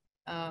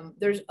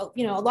 There's a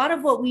lot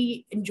of what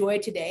we enjoy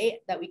today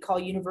that we call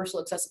universal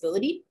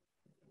accessibility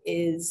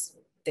is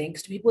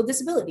thanks to people with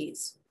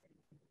disabilities.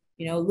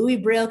 Louis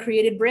Braille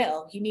created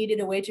Braille. He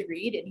needed a way to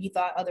read, and he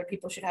thought other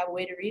people should have a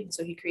way to read, and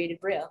so he created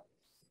Braille.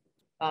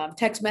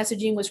 Text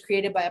messaging was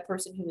created by a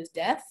person who was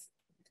deaf,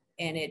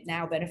 and it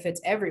now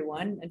benefits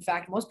everyone. In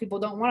fact, most people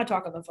don't want to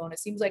talk on the phone. It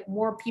seems like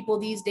more people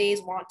these days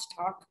want to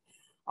talk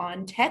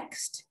on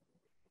text.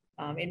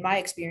 In my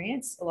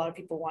experience, a lot of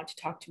people want to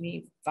talk to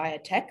me via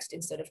text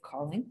instead of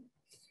calling.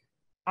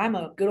 I'm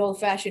a good old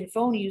fashioned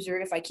phone user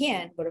if I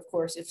can, but of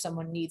course, if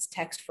someone needs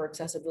text for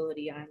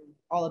accessibility, I'm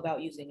all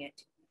about using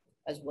it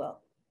as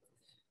well.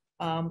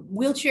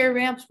 Wheelchair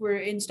ramps were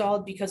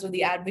installed because of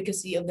the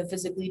advocacy of the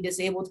physically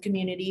disabled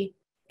community.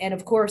 And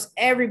of course,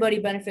 everybody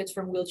benefits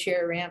from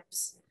wheelchair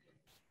ramps.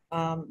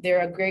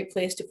 They're a great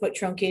place to put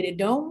truncated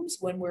domes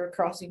when we're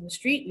crossing the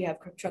street. We have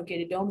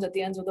truncated domes at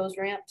the ends of those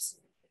ramps.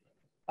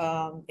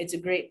 It's a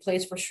great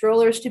place for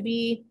strollers to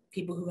be,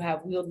 people who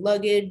have wheeled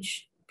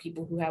luggage,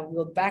 people who have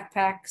wheeled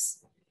backpacks.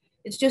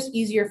 It's just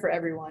easier for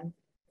everyone.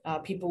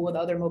 People with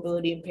other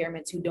mobility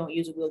impairments who don't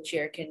use a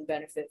wheelchair can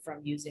benefit from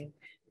using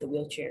the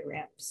wheelchair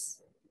ramps.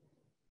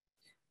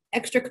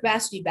 Extra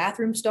capacity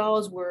bathroom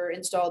stalls were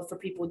installed for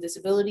people with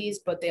disabilities,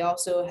 but they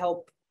also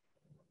help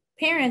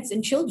parents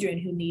and children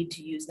who need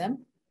to use them,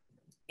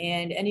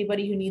 and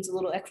anybody who needs a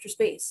little extra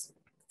space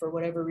for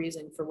whatever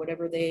reason, for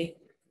whatever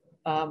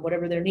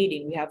they're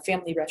needing. We have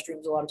family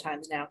restrooms a lot of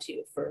times now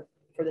too, for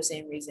the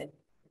same reason.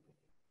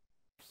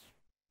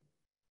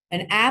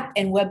 An app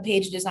and web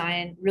page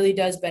design really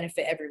does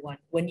benefit everyone.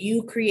 When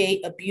you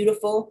create a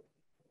beautiful,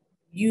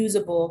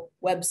 usable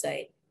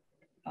website,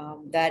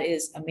 that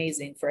is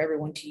amazing for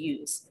everyone to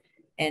use.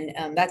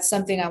 And that's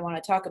something I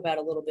want to talk about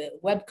a little bit.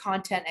 Web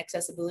content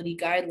accessibility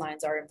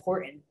guidelines are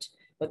important,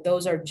 but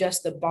those are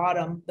just the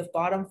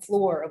bottom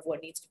floor of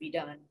what needs to be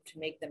done to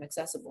make them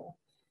accessible.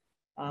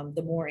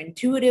 The more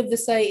intuitive the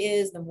site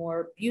is, the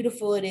more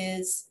beautiful it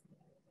is.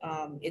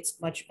 It's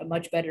a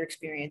much better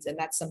experience. And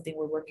that's something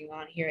we're working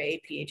on here at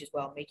APH as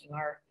well, making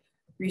our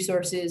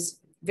resources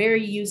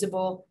very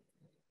usable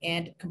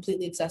and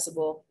completely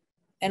accessible,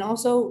 and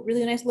also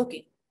really nice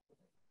looking.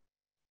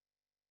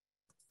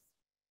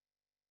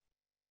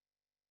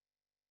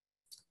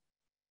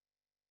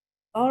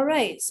 All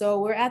right, so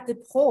we're at the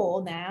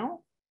poll now.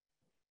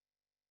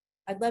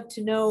 I'd love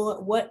to know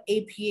what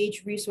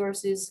APH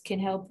resources can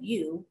help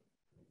you.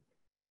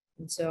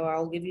 And so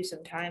I'll give you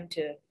some time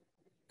to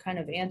kind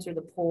of answer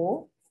the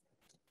poll.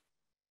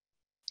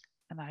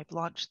 And I've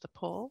launched the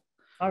poll.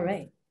 All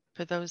right.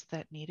 For those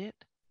that need it,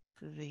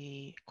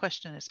 the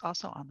question is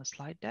also on the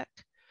slide deck,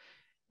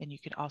 and you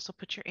can also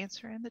put your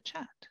answer in the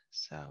chat.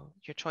 So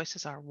your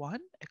choices are 1,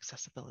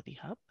 Accessibility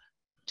Hub,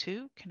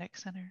 2, Connect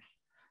Center,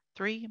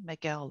 3,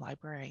 Miguel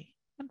Library,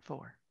 and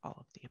 4, all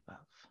of the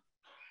above.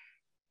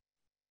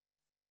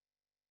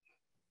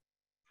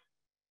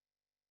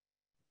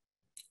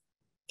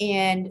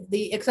 And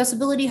the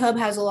Accessibility Hub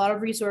has a lot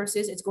of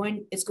resources. It's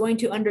going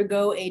to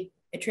undergo a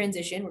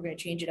transition. We're going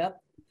to change it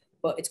up,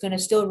 but it's going to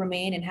still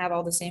remain and have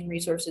all the same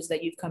resources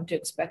that you've come to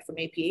expect from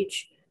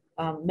APH.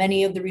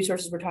 Many of the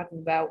resources we're talking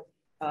about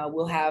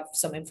will have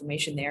some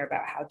information there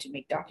about how to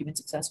make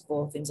documents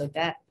accessible, things like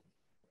that.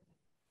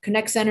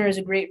 Connect Center is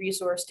a great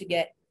resource to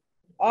get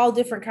all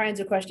different kinds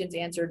of questions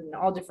answered in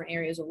all different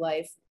areas of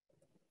life.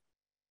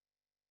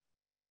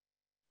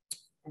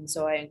 And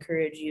so I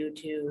encourage you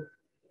to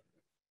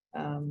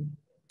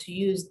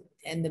use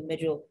and the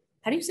Miguel.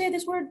 How do you say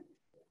this word?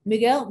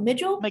 Miguel.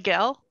 That's what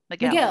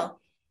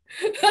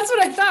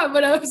I thought,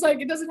 but I was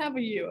like, it doesn't have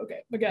a U.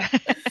 Okay, Miguel.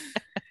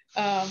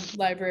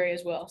 Library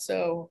as well.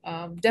 So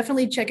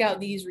definitely check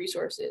out these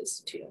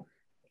resources too.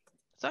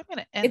 So I'm going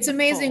to end. It's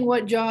amazing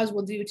what JAWS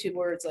will do to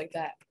words like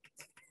that.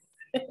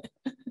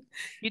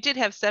 You did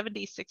have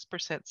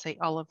 76% say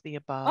all of the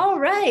above. All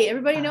right,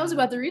 everybody knows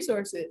about the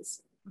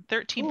resources.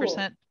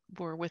 13%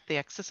 were with the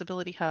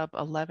Accessibility Hub,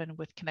 11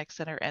 with Connect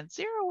Center, and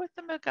 0 with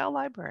the Miguel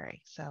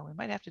Library. So we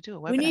might have to do a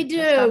webinar. We need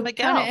to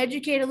kind of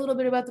educate a little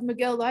bit about the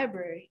Miguel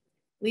Library.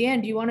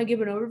 Leanne, do you want to give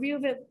an overview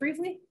of it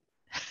briefly?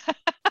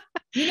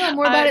 You know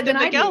more about it than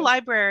I do. The Miguel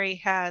Library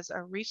has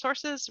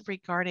resources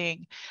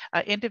regarding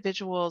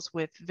individuals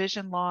with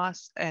vision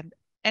loss and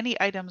any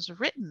items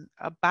written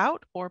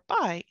about or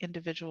by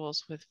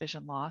individuals with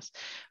vision loss.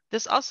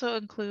 This also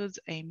includes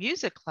a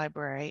music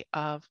library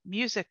of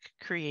music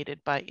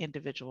created by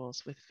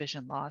individuals with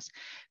vision loss.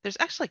 There's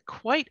actually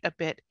quite a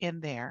bit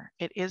in there.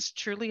 It is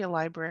truly a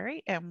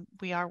library, and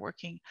we are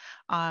working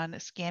on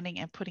scanning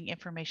and putting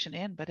information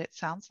in, but it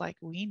sounds like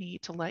we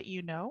need to let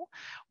you know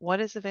what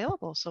is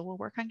available. So we'll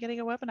work on getting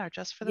a webinar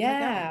just for the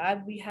Miguel. Yeah,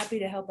 I'd be happy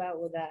to help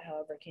out with that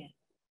however I can.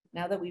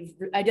 Now that we've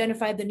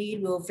identified the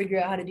need, we'll figure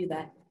out how to do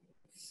that.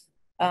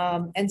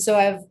 And so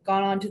I've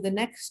gone on to the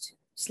next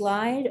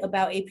slide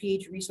about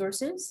APH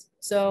resources.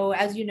 So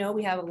as you know,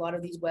 we have a lot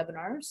of these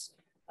webinars.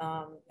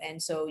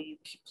 And so you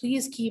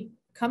please keep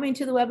coming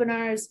to the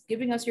webinars,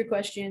 giving us your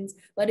questions,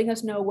 letting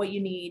us know what you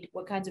need,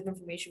 what kinds of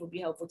information would be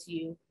helpful to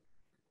you.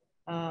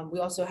 We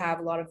also have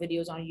a lot of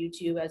videos on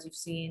YouTube, as you've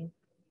seen.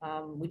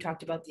 We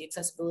talked about the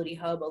Accessibility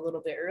Hub a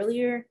little bit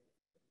earlier.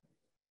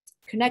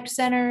 Connect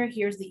Center,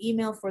 here's the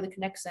email for the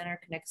Connect Center,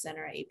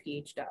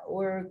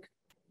 connectcenter@aph.org.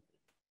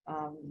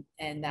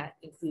 And that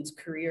includes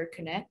Career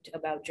Connect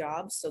about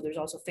jobs. So there's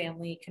also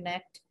Family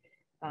Connect,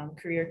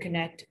 Career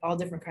Connect, all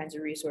different kinds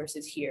of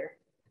resources here.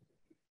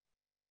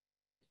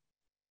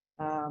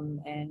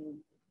 And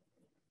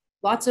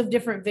lots of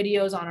different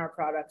videos on our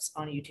products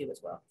on YouTube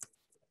as well.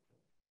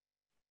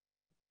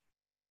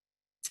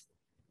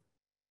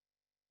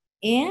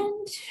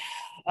 And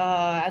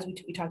As we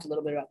talked a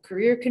little bit about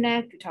Career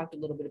Connect, we talked a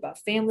little bit about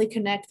Family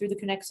Connect through the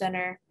Connect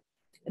Center.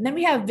 And then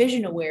we have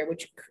Vision Aware,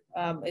 which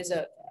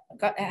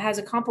has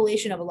a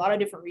compilation of a lot of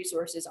different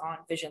resources on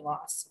vision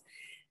loss.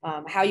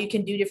 How you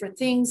can do different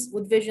things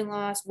with vision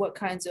loss, what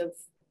kinds of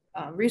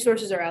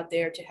resources are out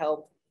there to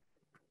help.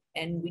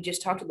 And we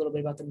just talked a little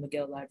bit about the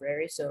McGill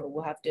Library, so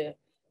we'll have to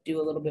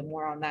do a little bit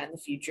more on that in the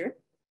future.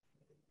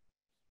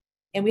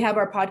 And we have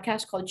our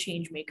podcast called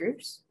Change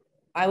Makers.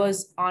 I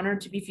was honored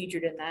to be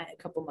featured in that a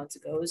couple months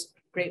ago. It was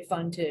great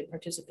fun to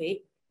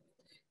participate.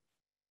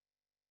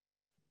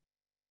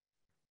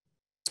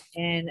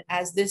 And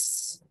as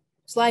this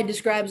slide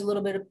describes a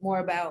little bit more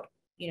about,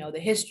 the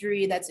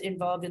history that's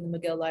involved in the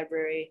McGill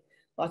Library,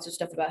 lots of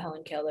stuff about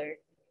Helen Keller.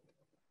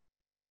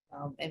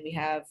 And we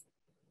have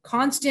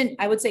constant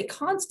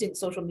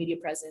social media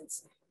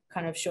presence,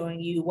 kind of showing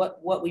you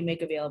what we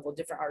make available,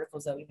 different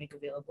articles that we make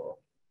available.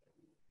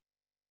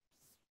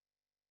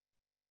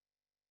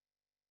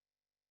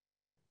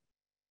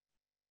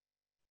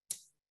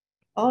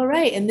 All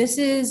right, and this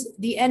is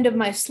the end of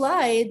my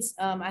slides.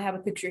 I have a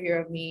picture here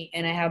of me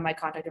and I have my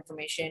contact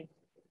information.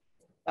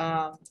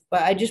 But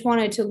I just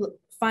wanted to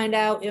find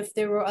out if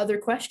there were other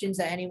questions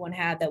that anyone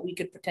had that we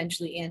could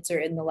potentially answer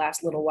in the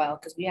last little while,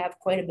 because we have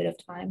quite a bit of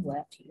time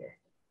left here.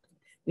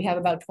 We have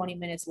about 20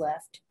 minutes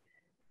left.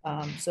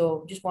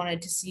 So just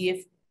wanted to see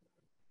if,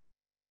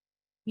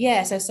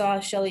 yes, I saw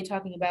Shelly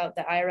talking about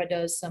the IRA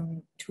does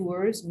some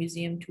tours,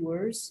 museum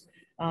tours,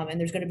 and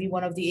there's going to be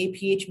one of the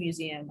APH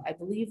museum. I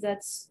believe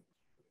that's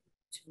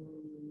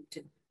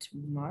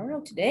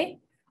today.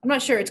 I'm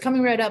not sure. It's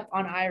coming right up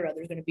on IRA.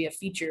 There's going to be a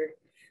feature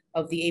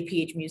of the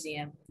APH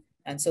museum.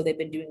 And so they've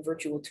been doing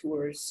virtual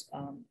tours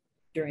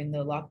during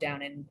the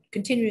lockdown, and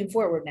continuing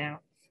forward now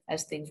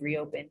as things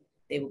reopen,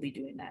 they will be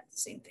doing that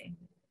same thing.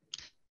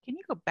 Can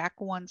you go back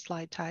one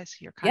slide, Tai, so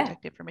your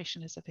contact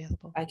information is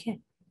available? I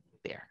can.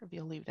 There, if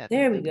you'll leave that.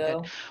 There we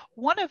go. Good.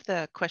 One of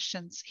the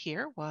questions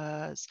here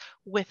was,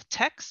 with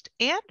text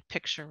and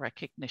picture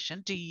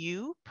recognition, do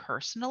you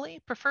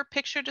personally prefer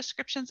picture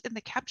descriptions in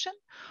the caption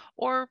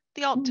or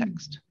the alt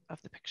text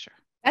of the picture?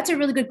 That's a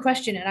really good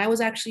question. And I was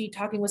actually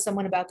talking with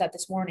someone about that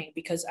this morning,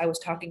 because I was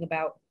talking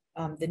about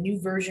the new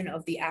version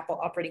of the Apple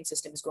operating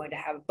system is going to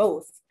have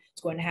both.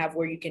 It's going to have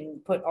where you can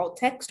put alt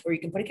text or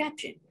you can put a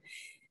caption.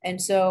 And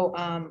so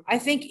I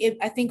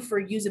think for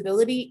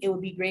usability, it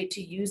would be great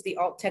to use the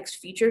alt text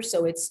feature,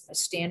 so it's a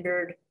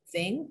standard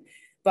thing.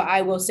 But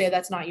I will say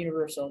that's not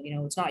universal.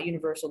 It's not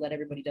universal that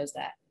everybody does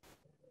that.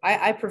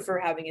 I prefer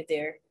having it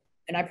there,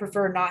 and I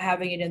prefer not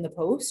having it in the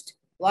post.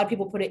 A lot of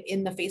people put it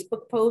in the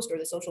Facebook post or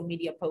the social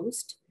media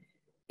post.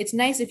 It's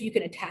nice if you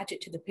can attach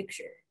it to the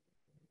picture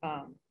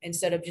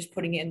instead of just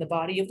putting it in the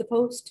body of the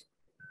post.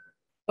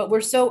 But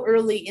we're so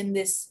early in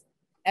this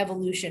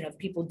evolution of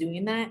people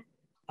doing that.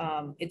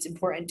 It's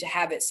important to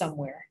have it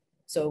somewhere.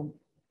 So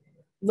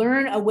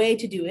learn a way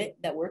to do it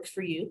that works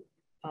for you,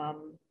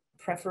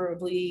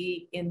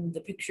 preferably in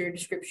the picture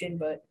description,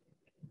 but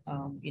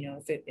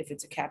if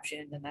it's a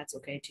caption, then that's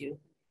okay too.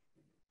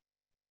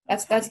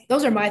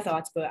 Those are my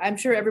thoughts, but I'm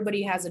sure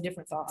everybody has a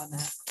different thought on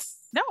that.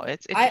 No,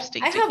 it's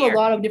interesting. I have a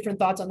lot of different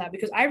thoughts on that,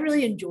 because I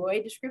really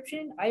enjoy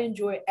description. I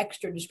enjoy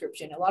extra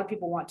description. A lot of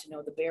people want to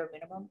know the bare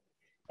minimum.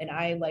 And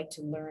I like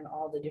to learn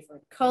all the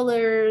different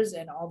colors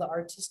and all the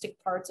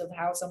artistic parts of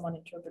how someone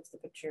interprets the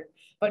picture,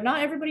 but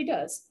not everybody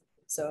does.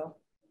 So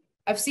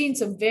I've seen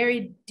some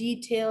very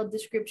detailed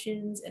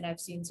descriptions, and I've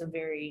seen some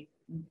very,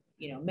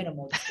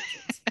 minimal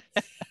descriptions.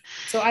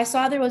 So I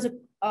saw there was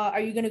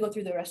are you going to go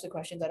through the rest of the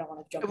questions? I don't want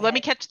to jump ahead. Let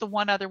me catch the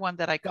one other one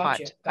that I caught.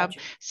 Gotcha.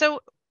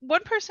 So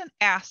one person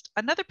asked,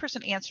 another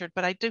person answered,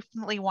 but I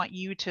definitely want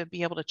you to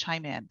be able to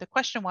chime in. The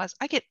question was,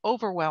 I get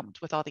overwhelmed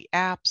with all the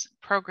apps,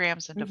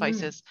 programs, and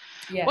devices.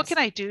 Yes. What can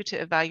I do to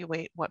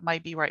evaluate what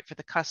might be right for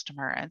the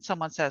customer? And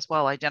someone says,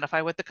 well,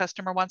 identify what the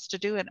customer wants to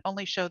do and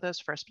only show those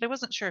first. But I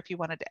wasn't sure if you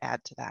wanted to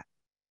add to that.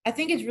 I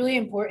think it's really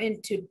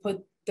important to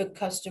put the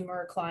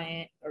customer,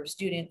 client, or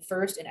student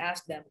first and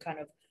ask them kind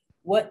of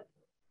what,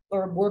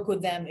 or work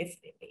with them. If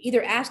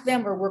either ask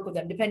them or work with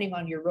them, depending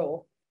on your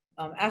role.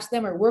 Ask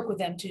them or work with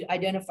them to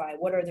identify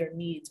what are their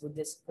needs with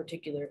this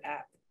particular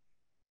app,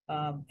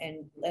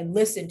 and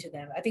listen to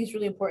them. I think it's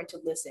really important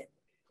to listen.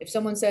 If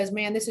someone says,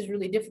 man, this is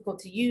really difficult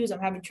to use, I'm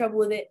having trouble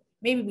with it,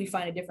 maybe we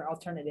find a different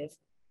alternative.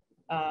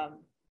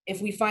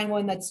 If we find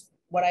one that's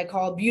what I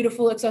call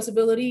beautiful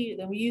accessibility,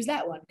 then we use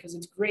that one because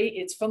it's great,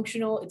 it's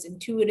functional, it's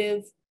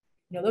intuitive.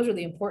 Those are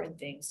the important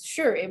things.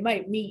 Sure, it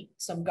might meet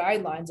some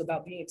guidelines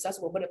about being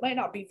accessible, but it might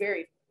not be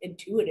very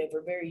intuitive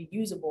or very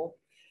usable.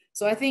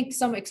 So I think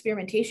some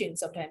experimentation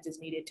sometimes is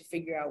needed to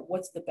figure out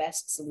what's the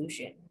best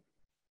solution.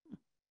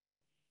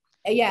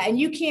 Yeah, and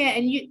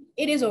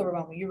it is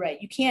overwhelming. You're right.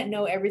 You can't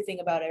know everything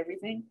about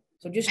everything.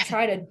 So just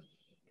try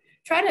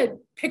to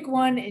pick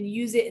one and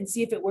use it and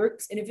see if it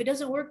works. And if it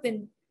doesn't work,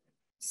 then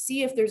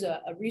see if there's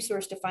a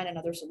resource to find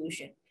another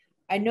solution.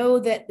 I know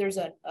that there's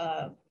a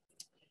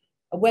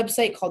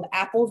website called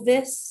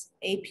Applevis,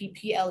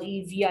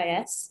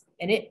 Applevis,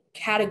 and it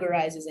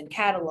categorizes and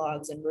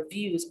catalogs and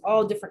reviews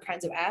all different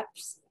kinds of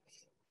apps.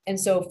 And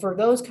so for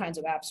those kinds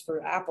of apps,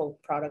 for Apple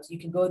products, you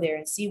can go there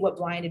and see what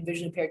blind and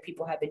visually impaired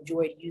people have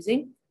enjoyed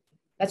using.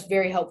 That's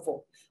very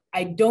helpful.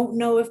 I don't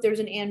know if there's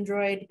an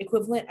Android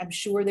equivalent. I'm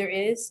sure there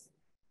is.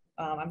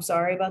 I'm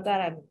sorry about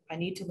that. I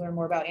need to learn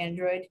more about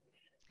Android.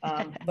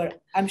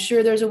 But I'm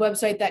sure there's a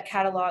website that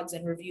catalogs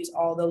and reviews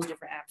all those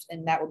different apps,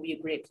 and that would be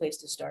a great place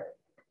to start.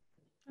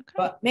 Okay.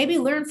 But maybe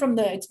learn from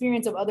the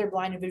experience of other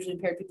blind and visually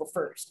impaired people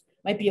first.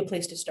 Might be a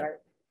place to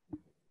start.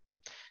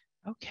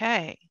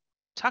 Okay.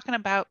 Talking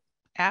about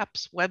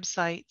apps,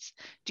 websites,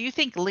 do you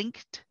think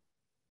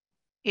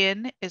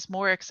LinkedIn is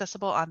more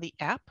accessible on the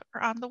app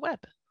or on the web?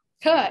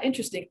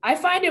 Interesting. I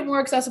find it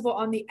more accessible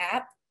on the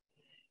app,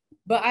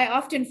 but I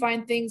often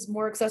find things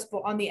more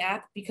accessible on the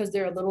app because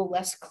they're a little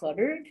less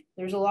cluttered.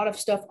 There's a lot of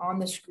stuff on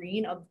the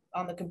screen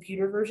on the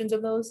computer versions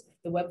of those,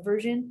 the web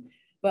version,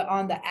 but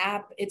on the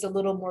app, it's a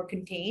little more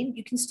contained.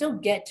 You can still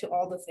get to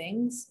all the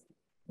things,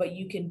 but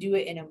you can do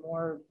it in a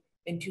more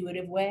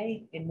intuitive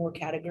way, in more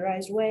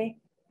categorized way.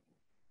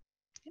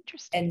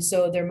 Interesting. And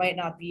so there might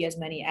not be as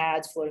many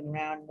ads floating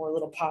around, more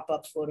little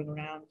pop-ups floating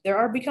around. There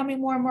are becoming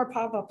more and more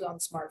pop-ups on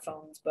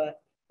smartphones,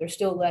 but they're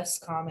still less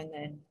common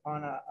than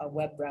on a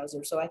web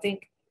browser. So I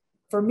think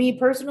for me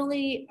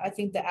personally, I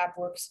think the app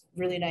works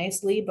really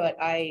nicely, but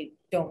I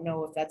don't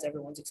know if that's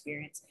everyone's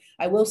experience.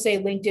 I will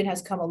say LinkedIn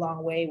has come a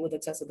long way with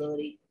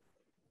accessibility.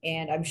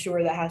 And I'm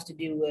sure that has to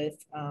do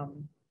with,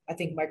 I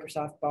think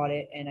Microsoft bought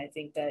it. And I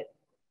think that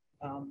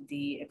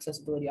the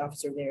accessibility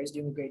officer there is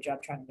doing a great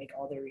job trying to make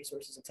all their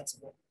resources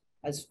accessible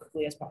as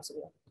quickly as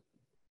possible.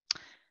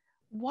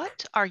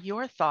 What are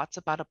your thoughts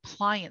about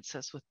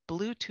appliances with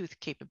Bluetooth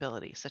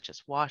capabilities, such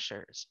as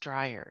washers,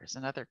 dryers,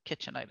 and other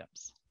kitchen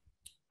items?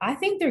 I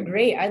think they're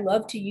great. I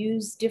love to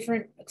use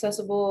different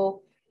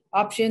accessible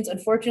options.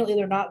 Unfortunately,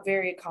 they're not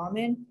very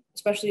common,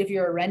 especially if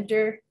you're a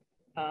renter.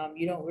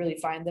 You don't really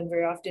find them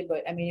very often.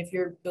 But I mean, if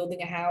you're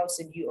building a house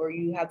and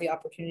you have the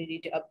opportunity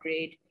to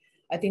upgrade,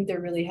 I think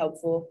they're really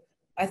helpful.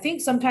 I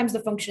think sometimes the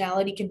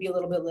functionality can be a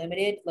little bit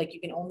limited. Like you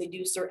can only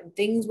do certain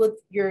things with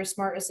your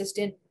smart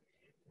assistant.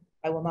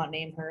 I will not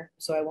name her,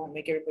 so I won't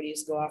make everybody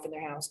just go off in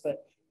their house.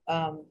 But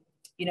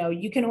you know,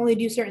 you can only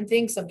do certain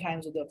things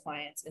sometimes with the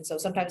appliance, and so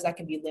sometimes that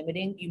can be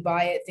limiting. You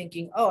buy it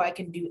thinking, oh, I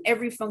can do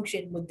every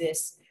function with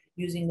this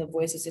using the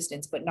voice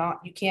assistants, but not.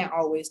 You can't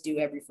always do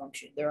every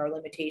function. There are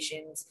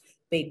limitations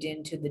baked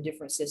into the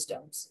different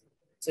systems,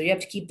 so you have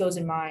to keep those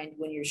in mind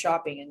when you're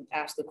shopping and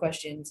ask the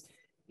questions.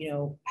 You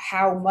know,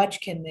 how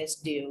much can this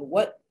do?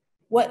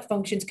 What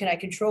functions can I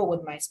control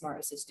with my smart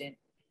assistant?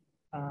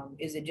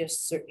 Is it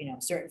just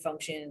certain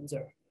functions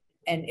or?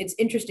 And it's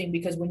interesting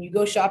because when you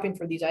go shopping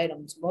for these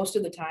items, most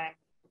of the time,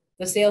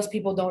 the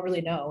salespeople don't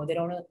really know. They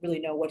don't really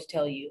know what to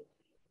tell you.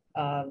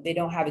 They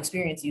don't have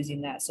experience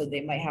using that, so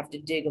they might have to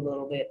dig a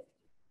little bit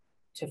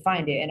to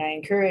find it. And I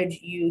encourage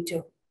you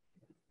to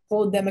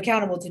hold them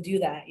accountable to do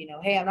that. You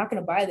know, hey, I'm not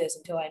going to buy this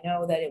until I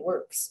know that it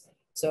works.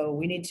 So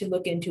we need to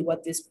look into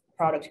what this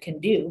product can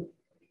do,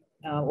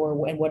 and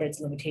what its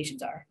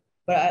limitations are.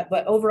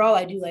 But overall,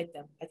 I do like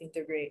them. I think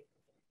they're great.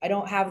 I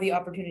don't have the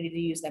opportunity to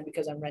use them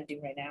because I'm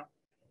renting right now.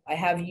 I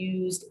have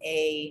used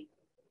an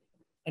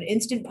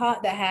Instant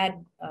Pot that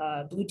had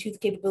Bluetooth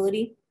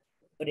capability,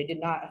 but it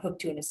did not hook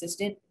to an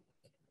assistant.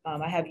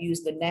 I have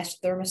used the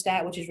Nest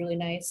thermostat, which is really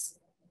nice.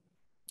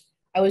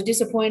 I was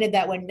disappointed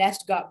that when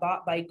Nest got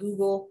bought by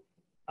Google,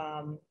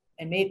 and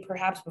maybe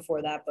perhaps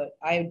before that, but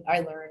I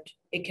learned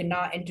it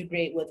cannot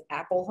integrate with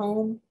Apple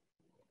Home.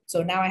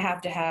 So now I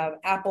have to have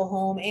Apple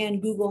Home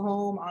and Google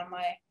Home on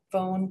my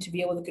phone to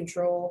be able to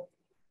control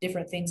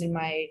different things in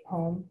my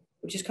home,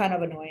 which is kind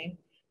of annoying.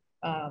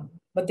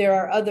 But there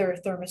are other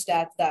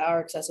thermostats that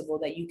are accessible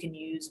that you can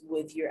use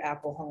with your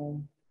Apple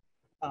Home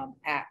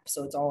app.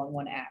 So it's all in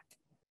one app,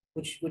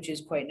 which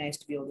is quite nice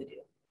to be able to do.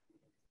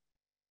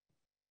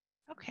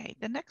 Okay,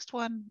 the next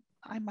one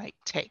I might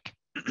take.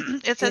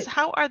 It says,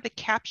 how are the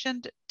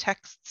captioned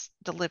texts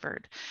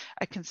delivered?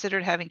 I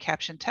considered having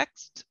captioned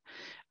text,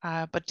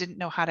 but didn't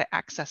know how to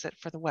access it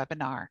for the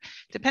webinar.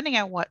 Depending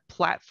on what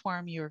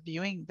platform you're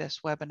viewing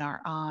this webinar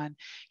on,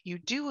 you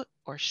do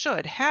or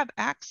should have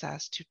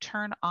access to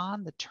turn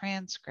on the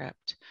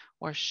transcript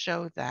or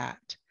show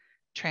that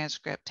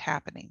transcript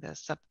happening,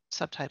 the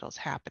subtitles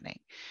happening.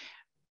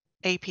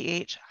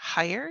 APH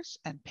hires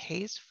and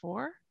pays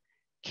for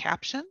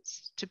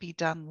captions to be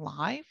done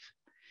live.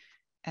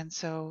 And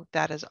so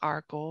that is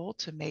our goal,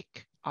 to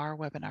make our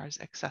webinars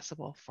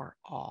accessible for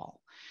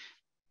all.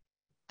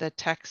 The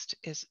text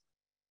is,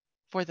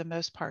 for the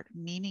most part,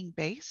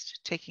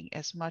 meaning-based, taking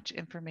as much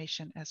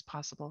information as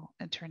possible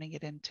and turning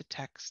it into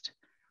text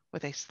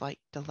with a slight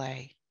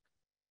delay.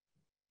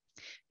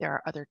 There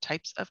are other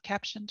types of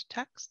captioned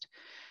text.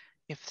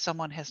 If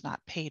someone has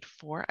not paid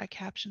for a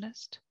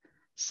captionist,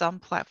 some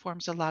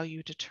platforms allow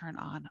you to turn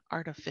on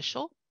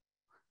artificial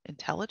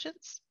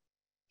intelligence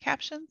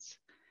captions.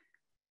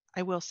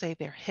 I will say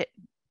they're hit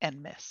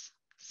and miss.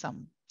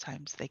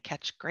 Sometimes they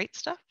catch great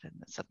stuff and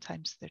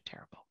sometimes they're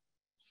terrible.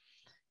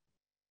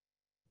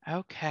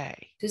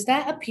 Okay. Does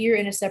that appear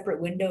in a separate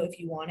window if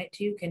you want it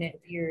to? Can it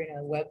appear in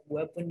a web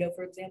window,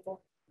 for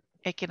example?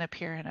 It can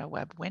appear in a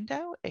web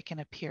window. It can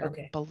appear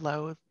Okay.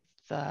 below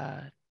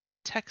the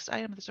text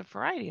item. There's a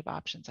variety of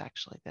options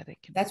actually that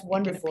That's it can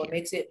wonderful. It appear.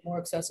 makes it more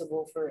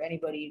accessible for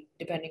anybody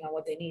depending on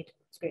what they need.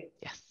 It's great.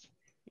 Yes.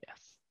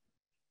 Yes.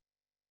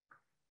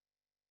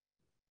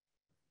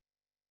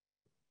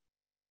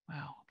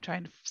 Wow. I'm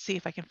trying to see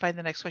if I can find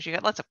the next question. You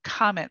got lots of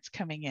comments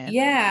coming in.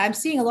 Yeah, I'm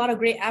seeing a lot of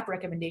great app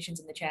recommendations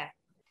in the chat.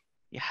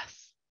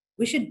 Yes.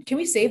 Can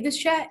we save this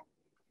chat?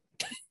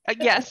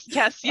 Yes,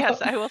 yes,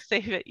 yes. I will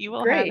save it. You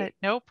will have it. Great.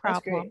 No That's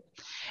problem. great.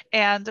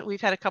 And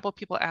we've had a couple of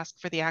people ask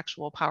for the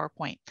actual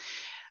PowerPoint.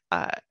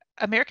 Uh,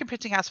 American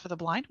Printing House for the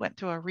Blind went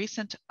through a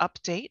recent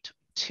update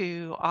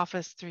to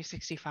Office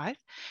 365.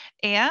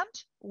 And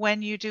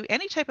when you do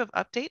any type of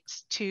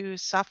updates to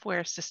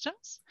software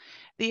systems,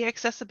 the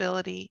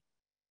accessibility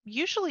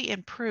usually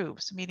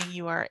improves, meaning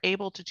you are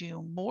able to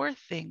do more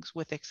things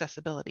with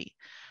accessibility.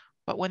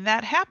 But when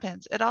that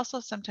happens, it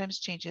also sometimes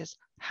changes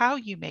how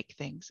you make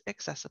things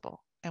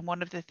accessible. And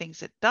one of the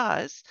things it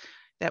does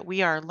that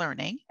we are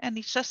learning, and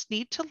you just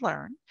need to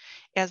learn,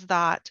 is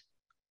that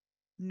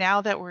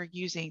now that we're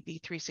using the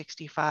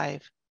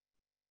 365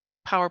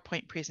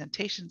 PowerPoint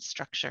presentation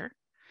structure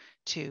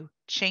to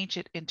change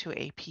it into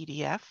a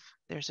PDF,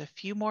 there's a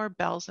few more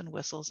bells and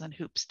whistles and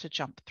hoops to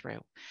jump through.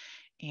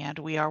 And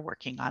we are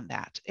working on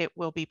that. It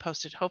will be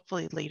posted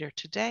hopefully later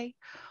today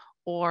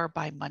or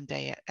by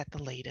Monday at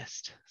the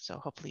latest. So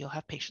hopefully you'll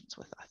have patience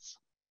with us.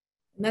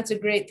 And that's a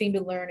great thing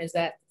to learn, is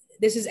that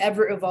this is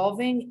ever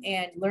evolving,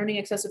 and learning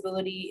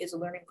accessibility is a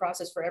learning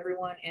process for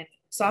everyone, and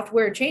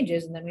software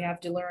changes and then we have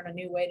to learn a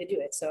new way to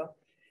do it. So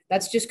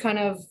that's just kind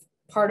of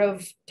part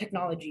of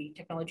technology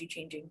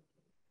changing.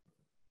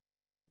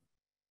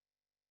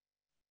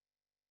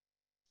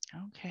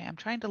 Okay, I'm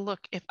trying to look.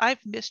 If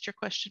I've missed your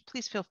question,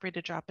 please feel free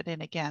to drop it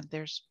in again.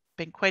 There's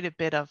been quite a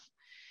bit of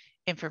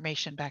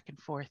information back and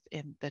forth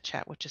in the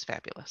chat, which is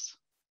fabulous.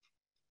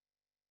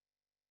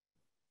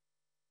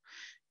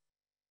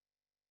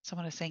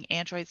 Someone is saying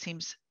Android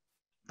seems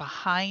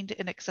behind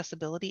in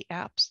accessibility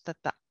apps that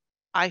the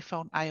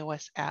iPhone,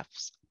 iOS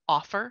apps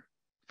offer,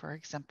 for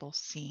example,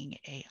 Seeing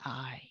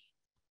AI.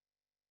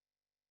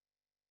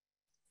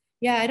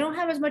 Yeah, I don't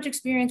have as much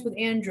experience with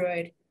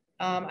Android.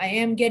 I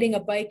am getting a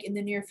bike in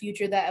the near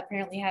future that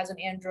apparently has an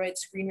Android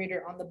screen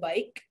reader on the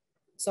bike.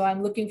 So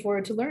I'm looking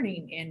forward to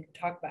learning and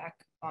talk back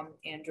on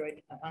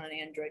Android, on an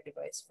Android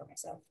device for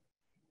myself.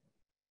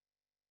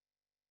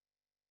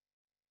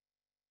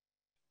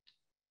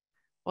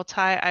 Well,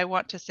 Tai, I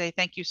want to say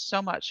thank you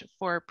so much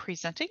for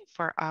presenting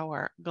for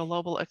our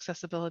Global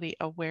Accessibility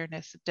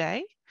Awareness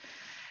Day.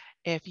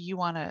 If you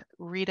want to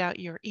read out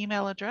your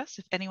email address,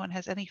 if anyone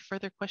has any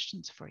further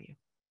questions for you.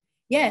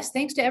 Yes,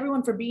 thanks to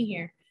everyone for being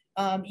here.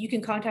 You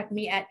can contact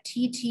me at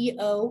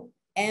TTOM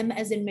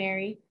as in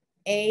Mary,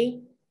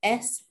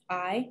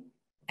 ASI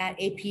at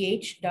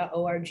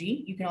aph.org.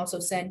 You can also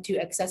send to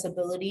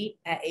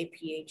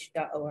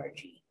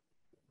accessibility@aph.org.